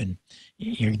do, and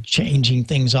you're changing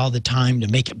things all the time to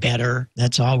make it better.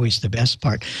 That's always the best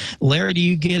part. Larry, do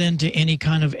you get into any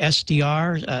kind of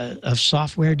SDR, of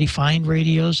software-defined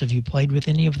radios? Have you played with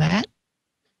any of that?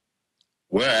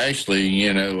 Well, actually,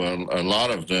 you know, a lot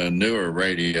of the newer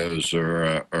radios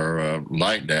are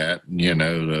like that. You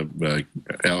know, the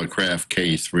Elecraft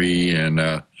K3,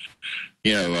 and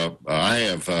you know, I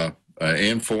have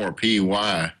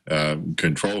N4PY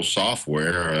control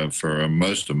software for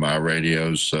most of my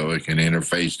radios, so it can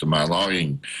interface to my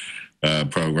logging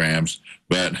programs.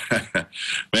 But man,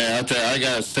 I tell you, I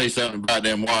gotta say something about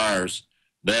them wires.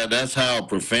 That's how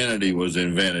profanity was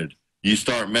invented. You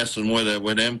start messing with it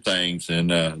with them things,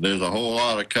 and there's a whole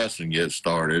lot of cussing gets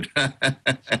started. But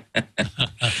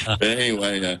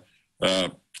anyway,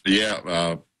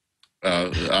 yeah.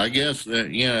 I guess that,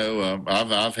 you know,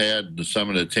 I've had some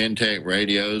of the Ten-Tech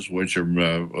radios, which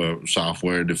are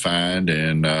software defined,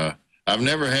 and I've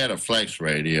never had a flex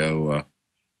radio.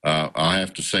 I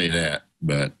have to say that,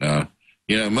 but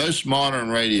you know, most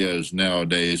modern radios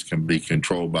nowadays can be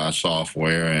controlled by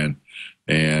software,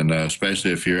 and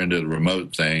especially if you're into the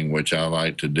remote thing, which I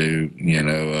like to do. You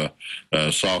know,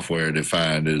 software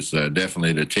defined is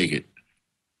definitely the ticket.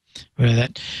 Well,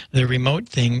 the remote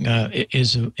thing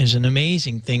is an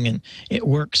amazing thing, and it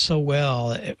works so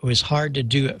well. It was hard to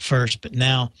do at first, but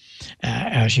now,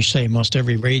 as you say, most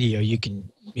every radio you can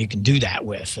do that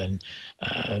with, and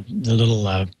the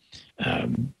little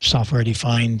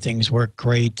software-defined things work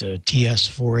great.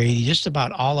 TS480, just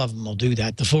about all of them will do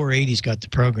that. The 480's got the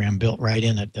program built right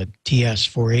in it. The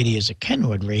TS480 is a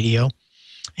Kenwood radio,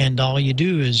 and all you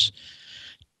do is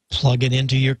plug it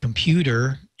into your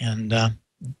computer, and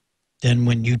then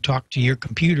when you talk to your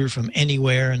computer from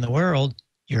anywhere in the world,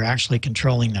 you're actually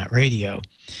controlling that radio.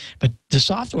 But the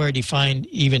software-defined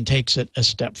even takes it a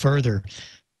step further.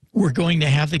 We're going to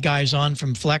have the guys on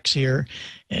from Flex here,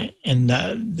 and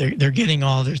they're getting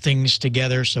all their things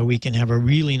together so we can have a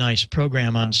really nice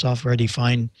program on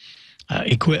software-defined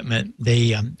equipment.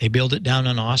 They build it down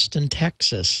in Austin,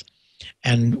 Texas,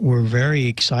 and we're very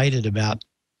excited about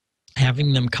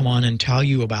having them come on and tell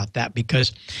you about that,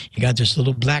 because you got this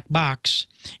little black box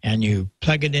and you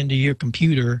plug it into your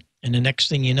computer, and the next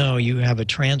thing you know, you have a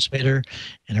transmitter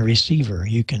and a receiver.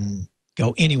 You can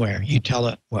go anywhere. You tell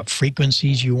it what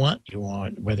frequencies you want. You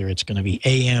want whether it's going to be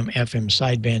AM, FM,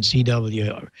 sideband,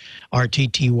 CW,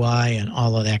 RTTY, and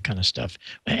all of that kind of stuff.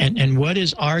 And what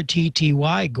is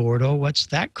RTTY, Gordo? What's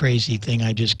that crazy thing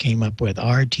I just came up with?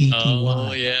 RTTY.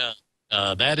 Oh, yeah.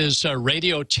 That is a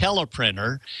radio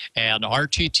teleprinter, and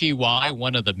RTTY,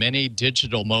 one of the many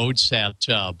digital modes that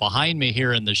behind me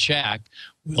here in the shack,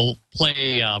 we'll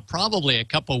play probably a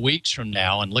couple weeks from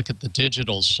now and look at the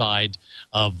digital side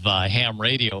of ham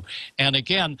radio. And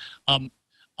again,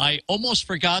 I almost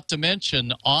forgot to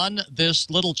mention on this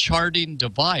little charting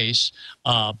device,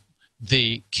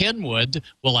 the Kenwood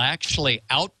will actually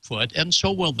output, and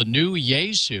so will the new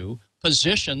Yaesu,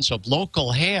 positions of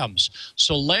local hams.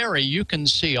 So, Larry, you can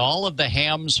see all of the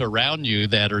hams around you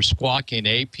that are squawking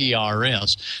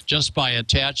APRS just by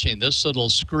attaching this little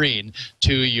screen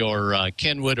to your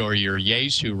Kenwood or your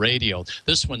Yaesu radio.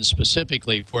 This one's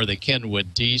specifically for the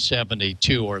Kenwood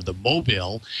D72 or the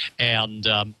Mobile, and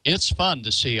it's fun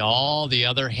to see all the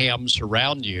other hams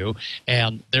around you,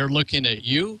 and they're looking at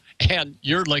you, and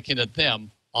you're looking at them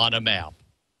on a map.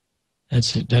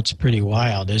 That's pretty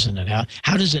wild, isn't it?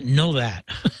 How does it know that?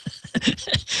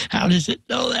 How does it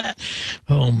know that?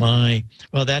 Oh my!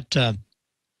 Well, that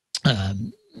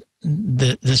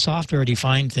the software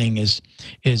defined thing is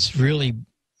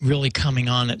really coming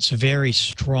on. It's very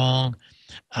strong.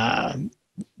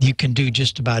 You can do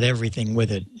just about everything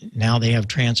with it. Now they have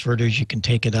transverters. You can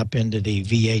take it up into the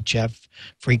VHF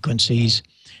frequencies,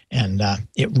 and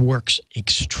it works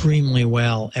extremely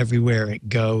well everywhere it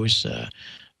goes.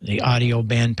 The audio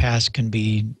bandpass can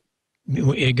be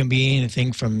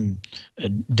anything from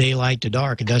daylight to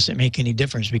dark. It doesn't make any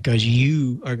difference because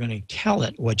you are going to tell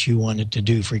it what you want it to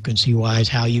do frequency-wise,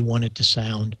 how you want it to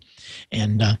sound.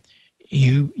 And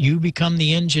you become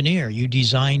the engineer. You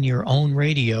design your own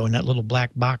radio, and that little black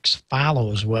box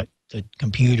follows what the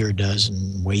computer does,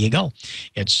 and away you go.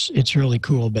 It's really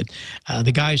cool. But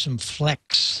the guys from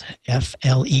Flex,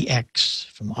 F-L-E-X,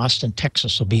 from Austin,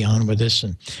 Texas, will be on with us,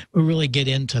 and we'll really get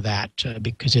into that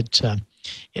because it's a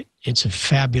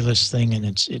fabulous thing, and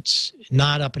it's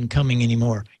not up and coming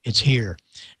anymore. It's here,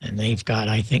 and they've got,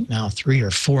 I think, now 3 or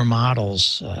 4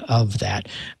 models of that.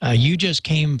 You just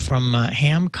came from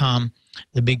HamCom,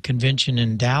 the big convention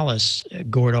in Dallas,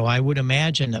 Gordo. I would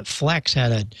imagine that Flex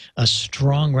had a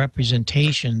strong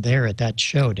representation there at that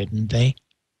show, didn't they?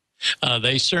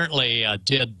 They certainly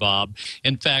did, Bob.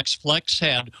 In fact, Flex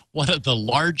had one of the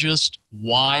largest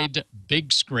wide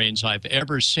big screens I've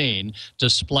ever seen,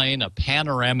 displaying a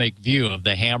panoramic view of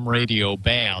the ham radio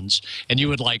bands. And you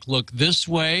would like look this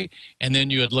way, and then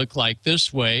you would look like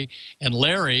this way. And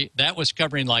Larry, that was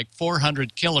covering like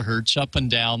 400 kilohertz up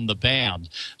and down the band.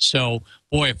 So,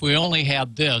 boy, if we only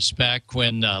had this back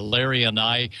when Larry and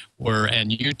I were,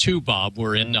 and you too, Bob,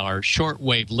 were in our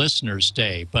shortwave listeners'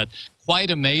 day. But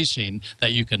quite amazing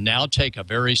that you can now take a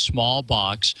very small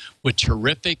box with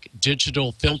terrific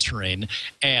digital filtering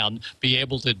and be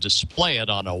able to display it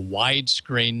on a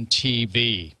widescreen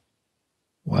TV.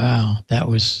 Wow, that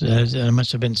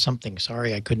must have been something.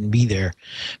 Sorry I couldn't be there,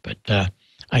 but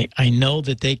I know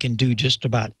that they can do just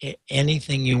about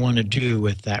anything you want to do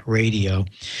with that radio.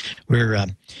 We're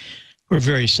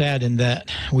very sad in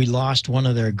that we lost one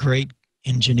of their great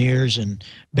engineers and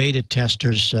beta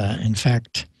testers. In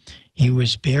fact, he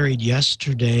was buried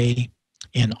yesterday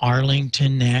in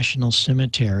Arlington National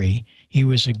Cemetery. He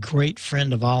was a great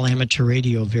friend of all amateur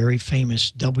radio, very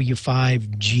famous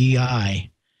W5GI.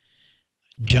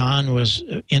 John was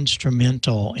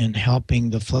instrumental in helping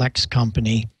the Flex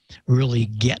company really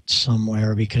get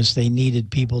somewhere because they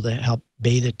needed people to help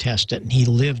beta test it. And he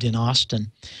lived in Austin.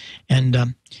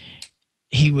 And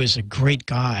he was a great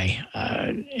guy.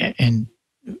 And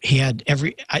he had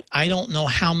I don't know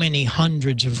how many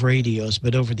hundreds of radios,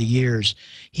 but over the years,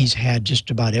 he's had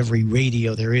just about every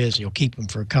radio there is. He'll keep them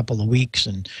for a couple of weeks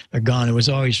and they're gone. It was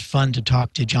always fun to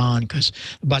talk to John because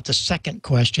about the second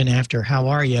question after how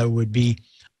are you would be,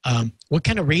 what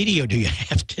kind of radio do you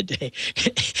have today?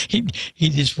 he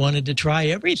just wanted to try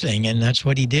everything, and that's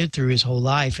what he did through his whole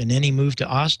life. And then he moved to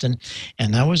Austin,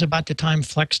 and that was about the time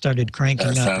Flex started cranking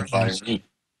up. Sounds like me.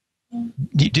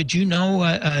 Did you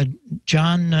know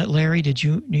John, Larry? Did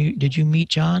you meet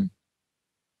John?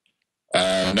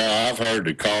 No, I've heard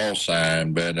the call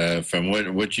sign, but from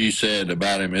what you said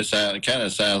about him, it kind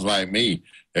of sounds like me.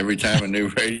 Every time a new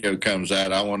radio comes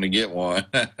out, I want to get one.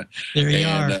 There you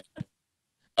are.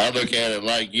 I look at it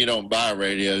like you don't buy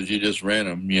radios, you just rent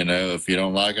them. You know, if you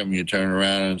don't like them, you turn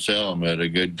around and sell them at a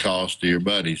good cost to your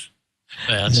buddies.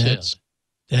 That's it.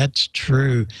 That's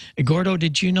true. Gordo,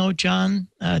 did you know John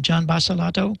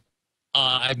Basalato?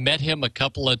 I've met him a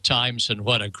couple of times, and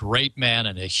what a great man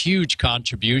and a huge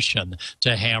contribution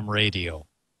to ham radio.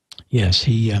 Yes,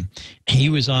 he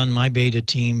was on my beta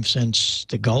team since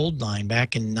the Gold Line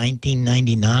back in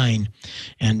 1999,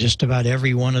 and just about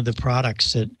every one of the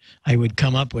products that I would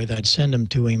come up with, I'd send them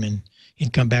to him, and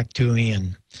he'd come back to me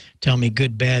and tell me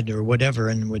good, bad, or whatever,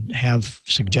 and would have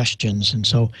suggestions. And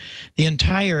so the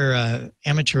entire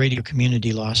amateur radio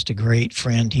community lost a great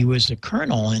friend. He was a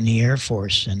colonel in the Air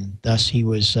Force, and thus he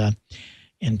was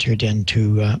entered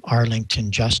into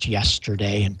Arlington just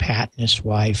yesterday. And Pat, his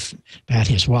wife,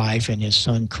 and his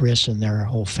son Chris, and their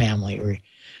whole family, we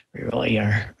really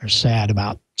are sad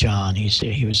about John.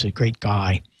 He was a great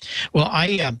guy. Well,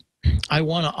 I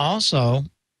want to also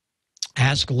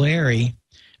ask Larry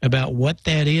about what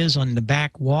that is on the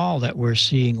back wall that we're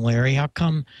seeing. Larry, how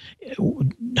come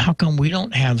we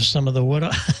don't have some of the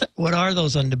what are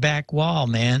those on the back wall,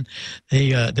 man?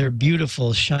 They're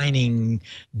beautiful shining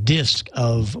disc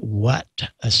of what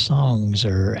songs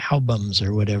or albums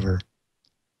or whatever.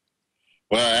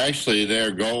 Well, actually,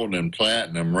 they're gold and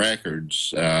platinum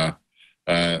records.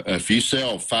 If you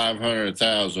sell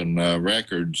 500,000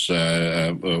 records,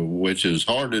 which is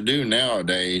hard to do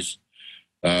nowadays,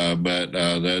 but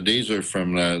these are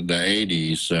from the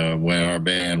 80s when our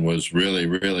band was really,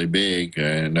 really big.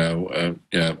 And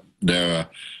they're,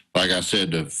 like I said,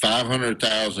 the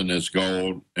 500,000 is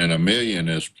gold and 1 million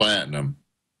is platinum.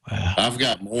 Wow. I've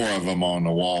got more of them on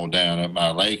the wall down at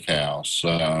my lake house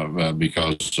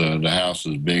because the house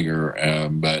is bigger.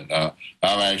 But I've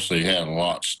actually had a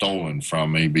lot stolen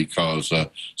from me because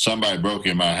somebody broke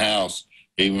in my house,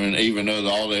 even though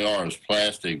all they are is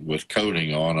plastic with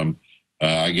coating on them.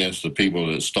 I guess the people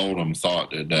that stole them thought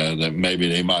that maybe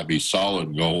they might be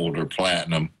solid gold or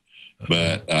platinum.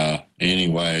 But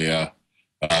anyway,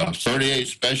 38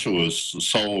 Special was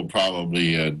sold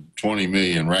probably 20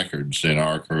 million records in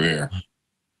our career.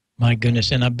 My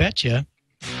goodness. And I bet you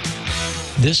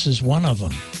this is one of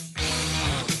them.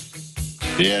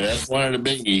 Yeah, that's one of the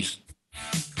biggies.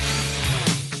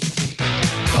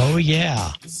 Oh,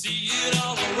 yeah.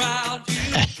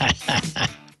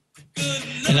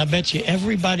 And I bet you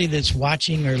everybody that's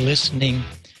watching or listening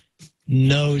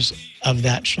knows of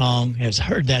that song, has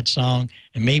heard that song,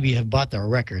 and maybe have bought the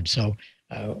record. So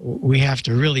we have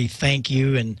to really thank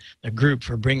you and the group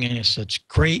for bringing us such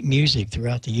great music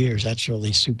throughout the years. That's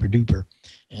really super duper.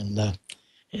 And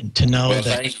to know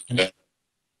that...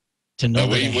 To know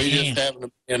we just happen to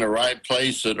be in the right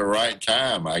place at the right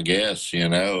time, I guess.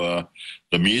 The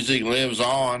music lives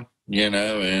on,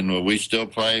 and we still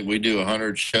play. We do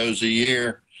 100 shows a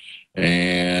year,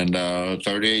 and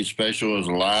 38 Special is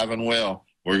alive and well.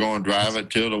 We're going to drive it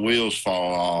till the wheels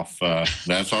fall off.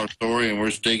 That's our story, and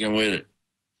we're sticking with it.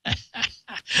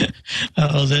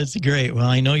 Oh, that's great. Well,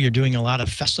 I know you're doing a lot of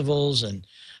festivals and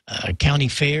county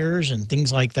fairs and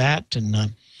things like that.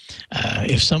 And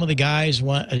if some of the guys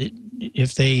want,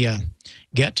 if they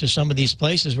get to some of these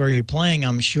places where you're playing,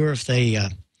 I'm sure if they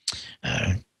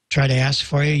try to ask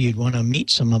for you, you'd want to meet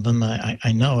some of them.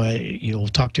 I know you'll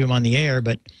talk to them on the air,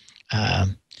 but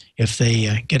if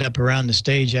they get up around the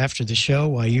stage after the show,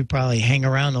 well, you probably hang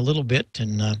around a little bit,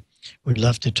 and we'd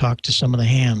love to talk to some of the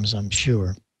hams, I'm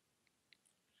sure.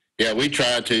 Yeah, we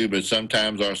try to, but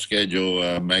sometimes our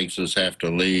schedule makes us have to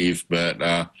leave. But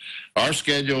our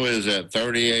schedule is at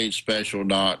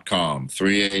 38special.com,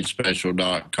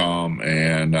 38special.com,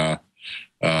 and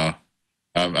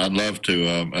I'd love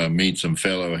to meet some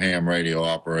fellow ham radio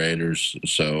operators.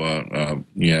 So,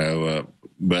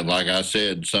 but like I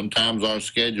said, sometimes our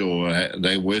schedule,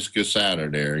 they whisk us out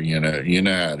of there. You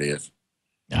know how it is.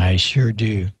 I sure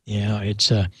do. It's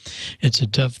a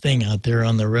tough thing out there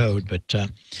on the road, but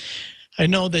I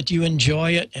know that you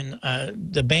enjoy it, and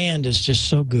the band is just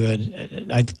so good.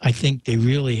 I think they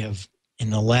really have,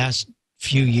 in the last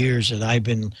few years that I've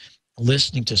been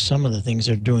listening to some of the things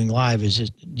they're doing live, you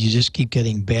just keep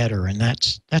getting better, and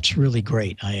that's really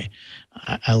great. I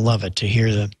love it to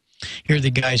hear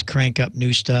the guys crank up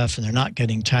new stuff, and they're not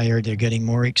getting tired. They're getting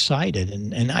more excited.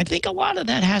 And I think a lot of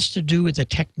that has to do with the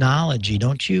technology,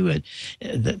 don't you?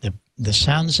 The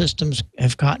sound systems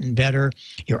have gotten better.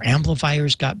 Your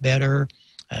amplifiers got better.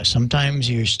 Sometimes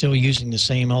you're still using the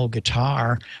same old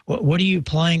guitar. What are you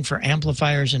playing for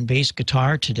amplifiers and bass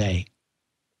guitar today?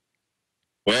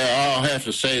 Well, I'll have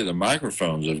to say the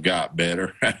microphones have got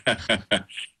better.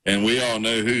 And we all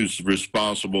know who's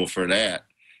responsible for that.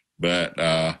 But,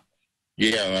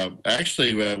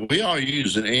 actually, we all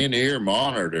use in-ear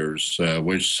monitors,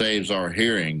 which saves our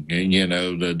hearing. And,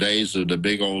 the days of the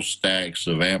big old stacks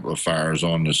of amplifiers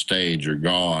on the stage are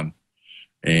gone.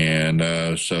 And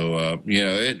it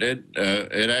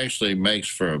actually makes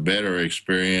for a better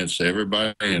experience.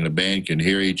 Everybody in the band can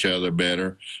hear each other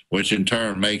better, which in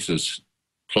turn makes us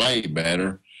play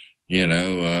better. You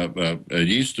know, it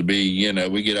used to be, you know,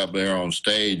 we get up there on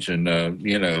stage and,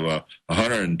 you know,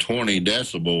 120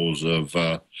 decibels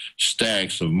of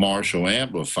stacks of Marshall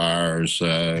amplifiers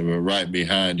right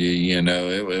behind you. You know,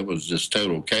 it was just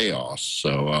total chaos.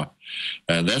 So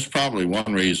that's probably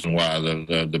one reason why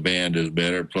the band is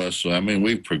better. Plus, I mean,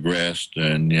 we've progressed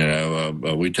and, you know,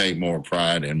 we take more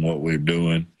pride in what we're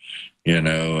doing, you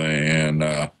know,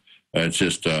 and it's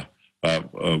just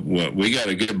we got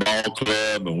a good ball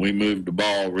club, and we moved the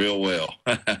ball real well.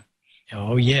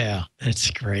 Oh, yeah,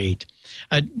 that's great.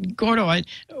 Gordo,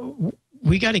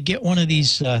 we got to get one of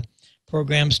these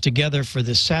programs together for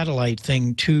the satellite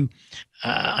thing, too.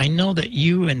 I know that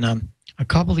you and a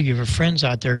couple of your friends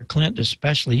out there, Clint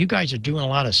especially, you guys are doing a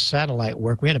lot of satellite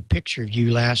work. We had a picture of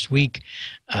you last week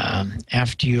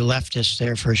after you left us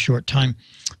there for a short time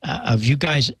of you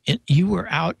guys. You were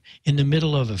out in the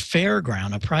middle of a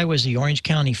fairground. It probably was the Orange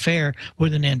County Fair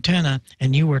with an antenna,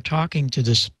 and you were talking to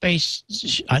the space.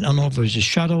 I don't know if it was a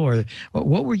shuttle or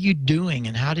what were you doing,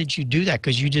 and how did you do that?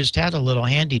 Because you just had a little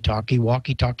handy-talkie,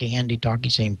 walkie-talkie, handy-talkie,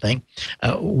 same thing.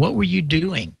 What were you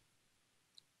doing?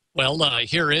 Well,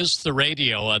 here is the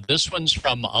radio. This one's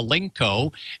from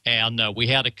Alinco, and we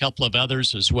had a couple of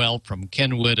others as well from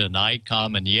Kenwood and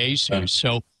ICOM and Yaesu.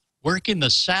 So working the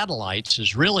satellites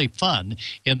is really fun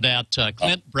in that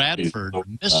Clint Bradford,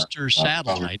 Mr.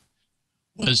 Satellite,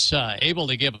 was able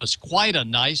to give us quite a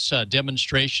nice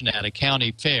demonstration at a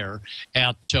county fair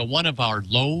at one of our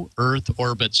low Earth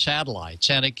orbit satellites.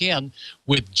 And again,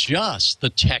 with just the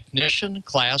technician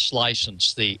class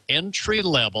license, the entry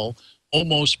level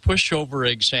almost pushover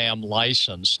exam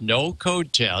license, no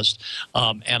code test,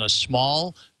 and a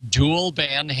small dual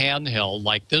band handheld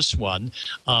like this one,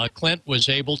 Clint was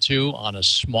able to, on a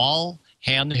small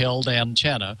handheld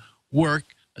antenna, work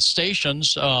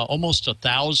stations almost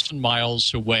 1,000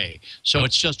 miles away. So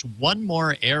it's just one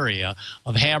more area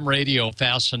of ham radio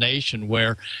fascination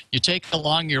where you take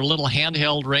along your little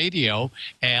handheld radio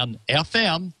and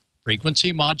FM,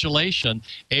 frequency modulation,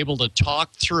 able to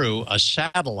talk through a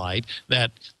satellite that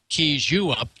keys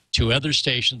you up to other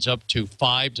stations up to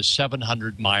 500 to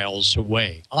 700 miles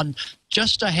away on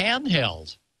just a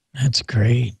handheld. That's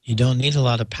great. You don't need a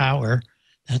lot of power.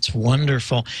 That's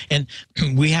wonderful. And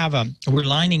we're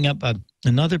lining up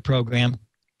another program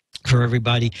for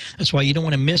everybody. That's why you don't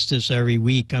want to miss this every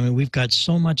week. I mean, we've got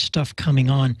so much stuff coming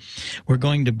on. We're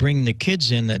going to bring the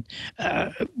kids in that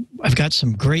I've got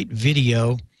some great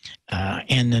video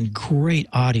and then great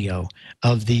audio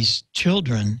of these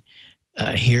children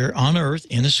here on Earth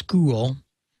in a school,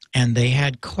 and they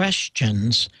had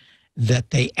questions that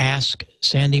they asked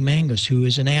Sandy Mangus, who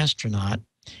is an astronaut,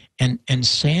 and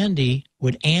Sandy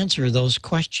would answer those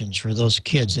questions for those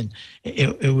kids, and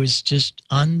it was just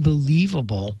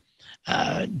unbelievable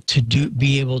to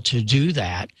be able to do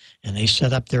that. And they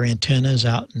set up their antennas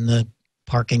out in the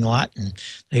parking lot, and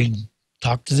they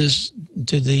talk to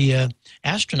the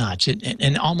astronauts,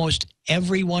 and almost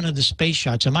every one of the space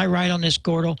shots. Am I right on this,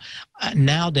 Gordo?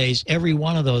 Nowadays, every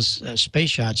one of those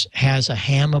space shots has a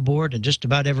ham aboard, and just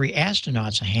about every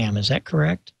astronaut's a ham. Is that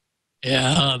correct?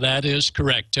 Yeah, that is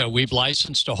correct. We've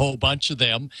licensed a whole bunch of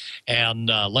them, and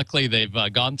luckily they've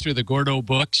gone through the Gordo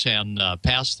books and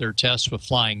passed their tests with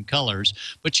flying colors.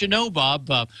 But you know, Bob,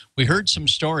 we heard some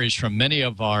stories from many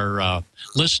of our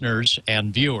listeners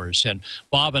and viewers, and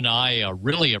Bob and I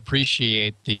really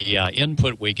appreciate the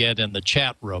input we get in the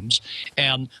chat rooms.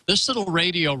 And this little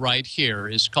radio right here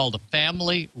is called a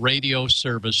Family Radio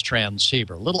Service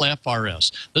Transceiver, little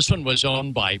FRS. This one was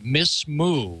owned by Miss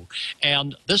Moo,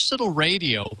 and this little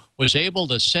radio was able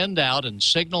to send out and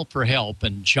signal for help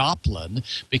in Joplin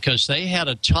because they had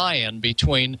a tie-in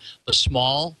between the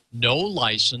small,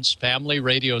 no-license family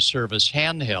radio service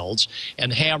handhelds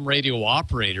and ham radio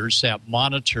operators that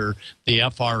monitor the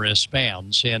FRS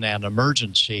bands in an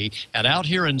emergency. And out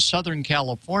here in Southern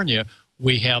California,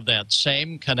 we have that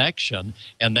same connection,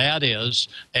 and that is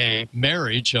a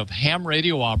marriage of ham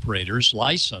radio operators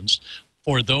licensed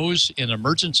for those in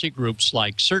emergency groups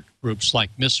like CERT groups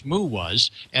like Miss Moo was,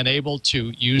 and able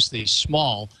to use these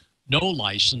small,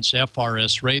 no-license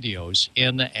FRS radios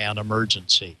in an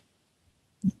emergency.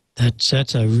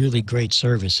 That's a really great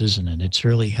service, isn't it? It's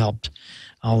really helped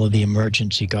all of the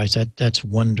emergency guys. That's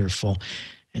wonderful.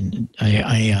 And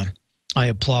I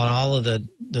applaud all of the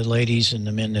ladies and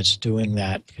the men that's doing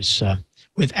that, because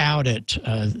without it,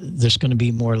 there's going to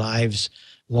be more lives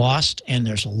lost, and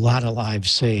there's a lot of lives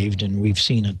saved, and we've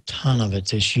seen a ton of it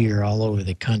this year all over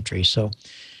the country. So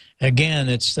again,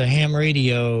 it's the ham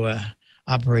radio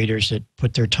operators that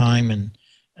put their time and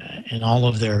and all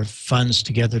of their funds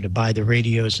together to buy the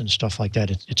radios and stuff like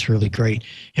that. It's really great.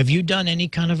 Have you done any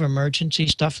kind of emergency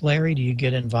stuff, Larry? Do you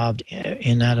get involved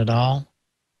in that at all?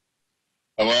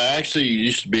 Well, I actually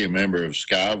used to be a member of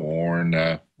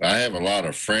Skywarn. I have a lot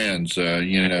of friends,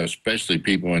 especially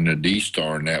people in the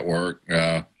D-Star network,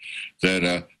 that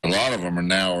a lot of them are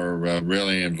now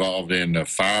really involved in the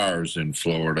fires in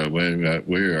Florida.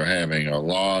 We are having a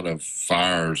lot of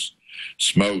fires,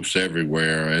 smokes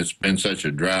everywhere. It's been such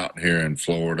a drought here in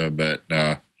Florida, but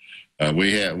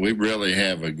we really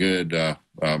have a good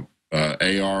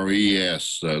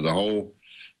ARES, the whole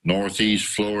Northeast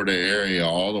Florida area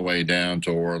all the way down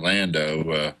to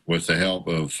Orlando, with the help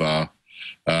of,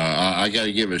 I got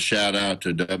to give a shout out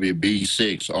to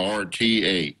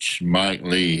WB6RTH, Mike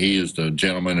Lee. He is the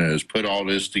gentleman that has put all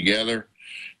this together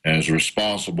and is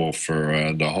responsible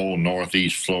for the whole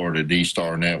Northeast Florida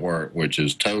D-Star network, which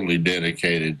is totally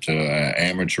dedicated to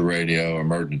amateur radio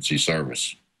emergency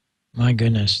service. My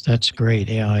goodness, that's great.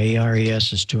 Yeah,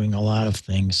 ARES is doing a lot of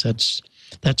things. That's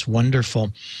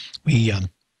wonderful. We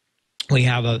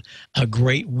have a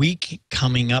great week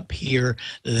coming up here.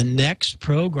 The next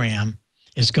program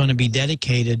is going to be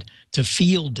dedicated to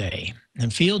Field Day.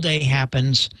 And Field Day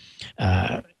happens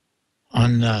on,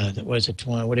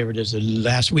 whatever it is, the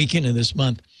last weekend of this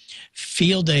month.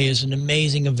 Field Day is an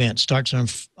amazing event. Starts on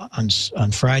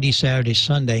Friday, Saturday,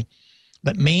 Sunday.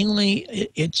 But mainly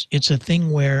it's a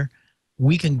thing where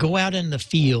we can go out in the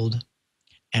field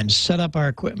and set up our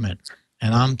equipment.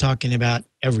 And I'm talking about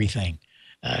everything.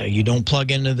 You don't plug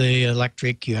into the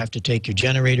electric. You have to take your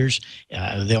generators.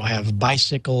 They'll have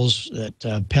bicycles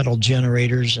that pedal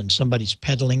generators, and somebody's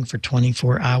pedaling for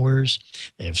 24 hours.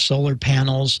 They have solar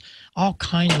panels, all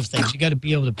kinds of things. You got to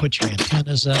be able to put your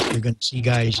antennas up. You're going to see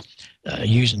guys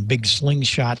using big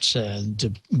slingshots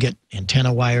to get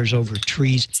antenna wires over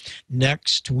trees.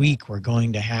 Next week, we're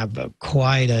going to have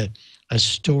quite a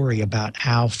story about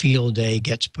how Field Day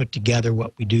gets put together,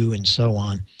 what we do, and so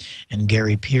on. And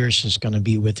Gary Pierce is going to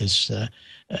be with us to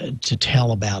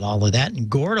tell about all of that. And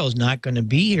Gordo's not going to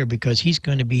be here because he's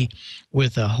going to be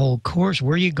with a whole course.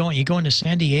 Where are you going? You going to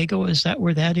San Diego? Is that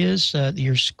where that is,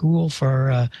 your school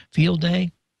for Field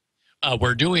Day?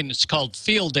 It's called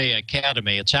Field Day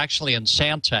Academy. It's actually in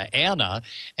Santa Ana.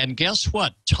 And guess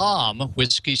what? Tom,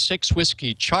 Whiskey 6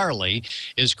 Whiskey Charlie,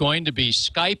 is going to be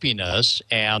Skyping us.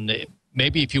 And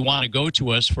maybe if you want to go to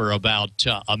us for about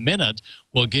a minute,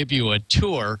 we'll give you a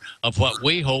tour of what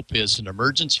we hope is an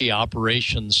emergency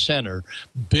operations center,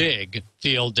 big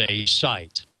Field Day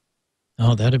site.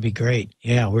 Oh, that'd be great.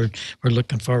 Yeah, we're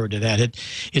looking forward to that.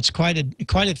 It's quite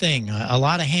a thing. A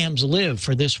lot of hams live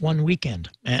for this one weekend.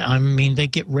 I mean, they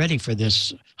get ready for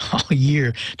this all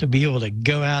year to be able to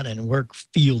go out and work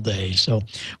Field Day. So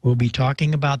we'll be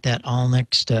talking about that all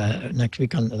next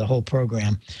week on the whole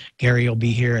program. Gary will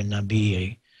be here and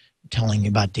be telling you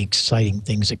about the exciting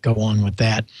things that go on with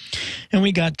that. And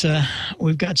we've got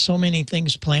so many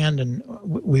things planned, and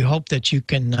we hope that you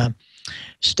can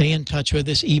stay in touch with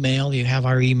us. Email. You have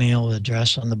our email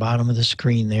address on the bottom of the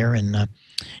screen there, and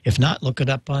if not, look it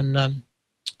up on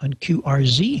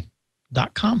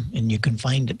QRZ.com, and you can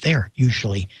find it there.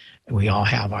 Usually, we all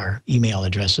have our email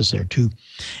addresses there too,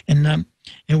 and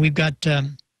we got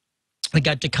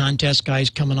the contest guys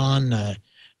coming on.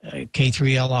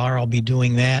 K3LR, I'll be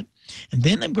doing that. And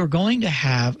then we're going to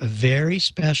have a very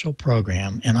special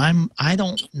program, and I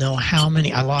don't know how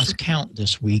many, I lost count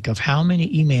this week of how many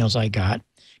emails I got.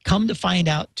 Come to find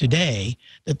out today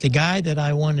that the guy that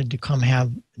I wanted to come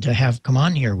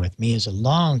on here with me is a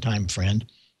longtime friend,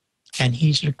 and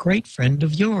he's a great friend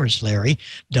of yours, Larry,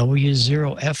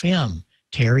 W0FM,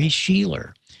 Terry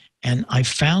Sheeler. And I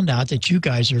found out that you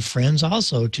guys are friends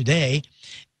also today.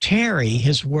 Terry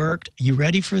has worked, you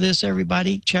ready for this,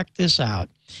 everybody? Check this out.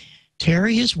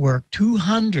 Terry has worked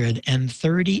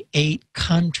 238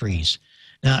 countries.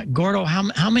 Now, Gordo,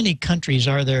 how many countries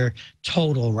are there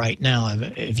total right now?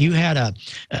 If you had a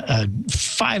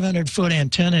 500-foot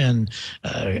antenna and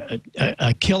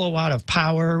a kilowatt of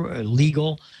power,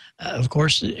 legal, of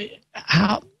course,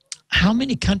 how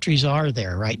many countries are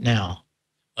there right now?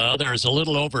 There's a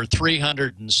little over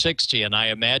 360, and I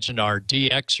imagine our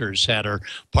DXers that are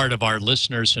part of our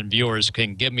listeners and viewers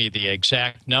can give me the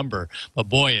exact number. But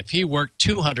boy, if he worked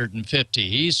 250,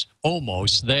 he's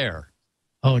almost there.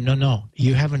 Oh, no.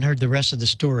 You haven't heard the rest of the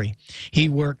story. He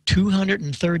worked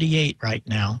 238 right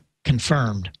now,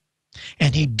 confirmed.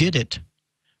 And he did it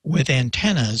with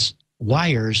antennas,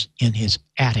 wires in his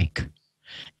attic.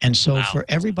 And so wow. For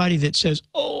everybody that says,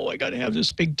 oh, I got to have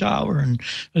this big tower, and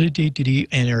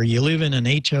or you live in an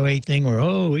HOA thing where,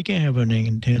 oh, we can't have an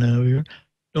antenna over here,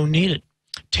 don't need it.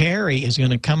 Terry is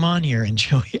going to come on here and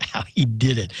show you how he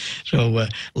did it. So,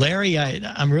 Larry,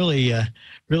 I'm really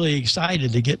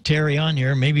excited to get Terry on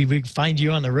here. Maybe we can find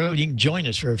you on the road. You can join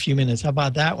us for a few minutes. How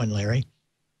about that one, Larry?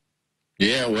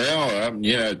 Yeah, well,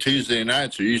 you know, Tuesday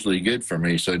nights are usually good for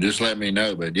me, so just let me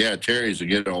know. But yeah, Terry's a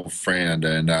good old friend,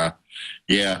 and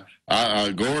yeah,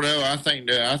 Gordo, I think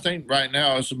right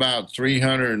now it's about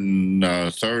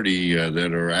 330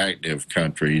 that are active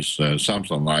countries,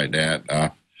 something like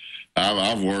that.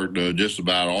 I've worked just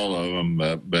about all of them,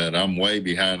 but I'm way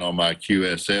behind on my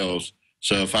QSLs.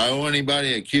 So if I owe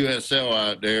anybody a QSL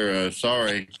out there,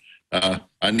 sorry, I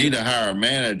need to hire a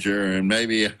manager, and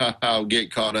maybe I'll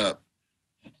get caught up.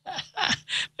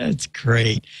 That's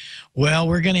great. Well,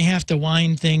 we're going to have to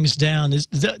wind things down.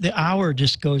 The hour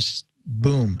just goes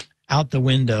boom out the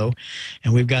window,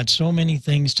 and we've got so many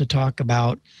things to talk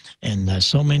about and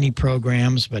so many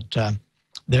programs, but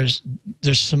there's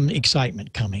some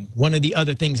excitement coming. One of the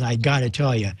other things I got to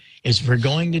tell you is we're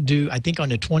going to do, I think on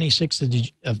the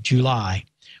 26th of July,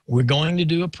 we're going to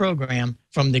do a program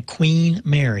from the Queen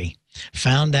Mary.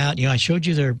 Found out, you know, I showed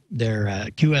you their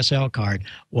QSL card.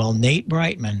 Well, Nate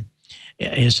Brightman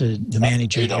is the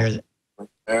manager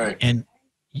there. And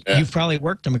you've probably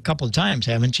worked them a couple of times,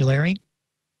 haven't you, Larry?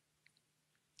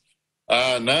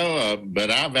 No,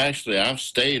 but I've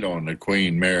stayed on the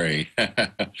Queen Mary.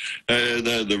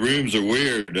 The rooms are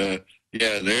weird.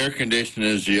 Yeah, the air conditioning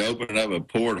is you open up a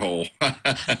porthole.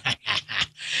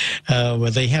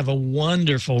 Well, they have a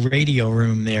wonderful radio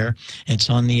room there. It's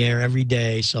on the air every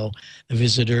day, so the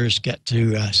visitors get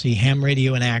to see ham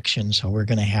radio in action. So we're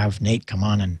going to have Nate come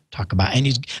on and talk about,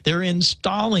 and they're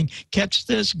installing. Catch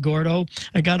this, Gordo.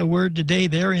 I got a word today.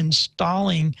 They're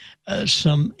installing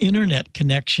some internet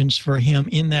connections for him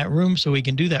in that room so he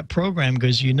can do that program,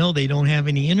 because you know they don't have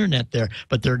any internet there,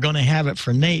 but they're going to have it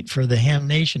for Nate for the Ham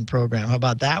Nation program. How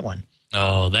about that one?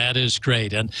 Oh, that is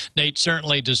great. And Nate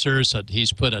certainly deserves it.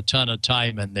 He's put a ton of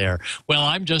time in there. Well,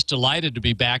 I'm just delighted to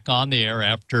be back on the air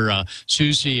after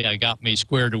Susie got me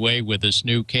squared away with this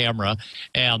new camera.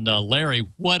 And Larry,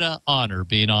 what an honor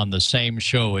being on the same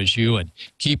show as you, and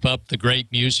keep up the great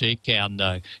music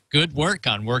and good work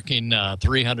on working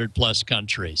 300-plus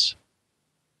countries.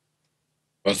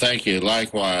 Well, thank you.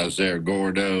 Likewise there,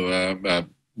 Gordo.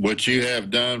 What you have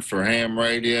done for ham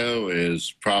radio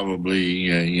is probably,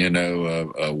 you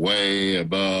know, way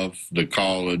above the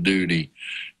call of duty.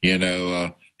 You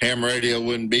know, ham radio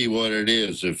wouldn't be what it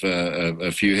is if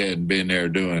you hadn't been there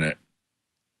doing it.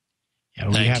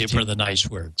 Yeah, thank you for the nice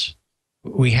words.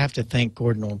 We have to thank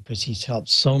Gordon because he's helped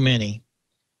so many,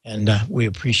 and we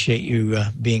appreciate you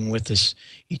being with us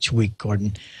each week,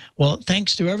 Gordon. Well,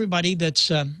 thanks to everybody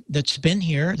that's been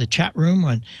here, the chat room.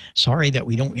 And sorry that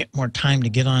we don't get more time to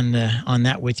get on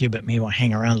that with you, but maybe we'll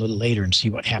hang around a little later and see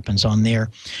what happens on there.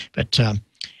 But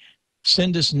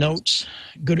send us notes,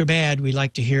 good or bad. We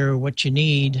like to hear what you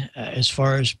need as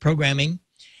far as programming.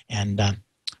 And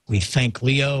we thank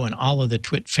Leo and all of the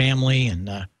Twit family,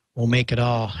 and we'll make it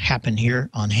all happen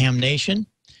here on Ham Nation.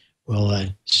 We'll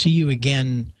see you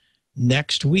again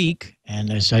next week.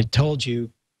 And as I told you,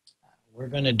 we're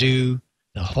going to do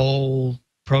the whole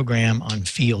program on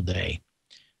Field Day.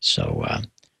 So,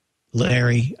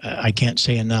 Larry, I can't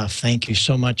say enough. Thank you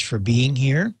so much for being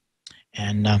here.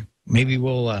 And maybe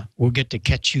we'll get to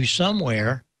catch you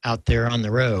somewhere out there on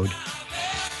the road.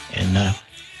 And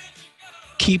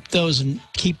keep those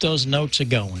notes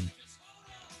a-going.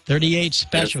 38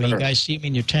 special. Yes, you guys see them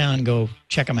in your town, go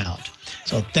check them out.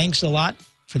 So thanks a lot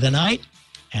for the night,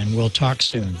 and we'll talk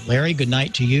soon. Larry, good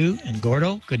night to you, and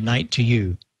Gordo, good night to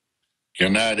you.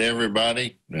 Good night,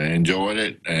 everybody. Enjoyed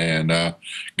it, and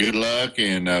good luck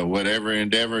in whatever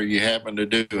endeavor you happen to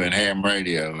do in ham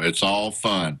radio. It's all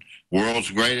fun. World's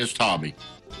greatest hobby.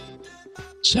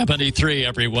 73,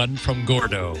 everyone, from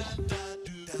Gordo.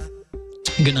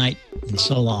 Good night, and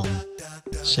so long.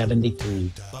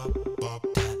 73.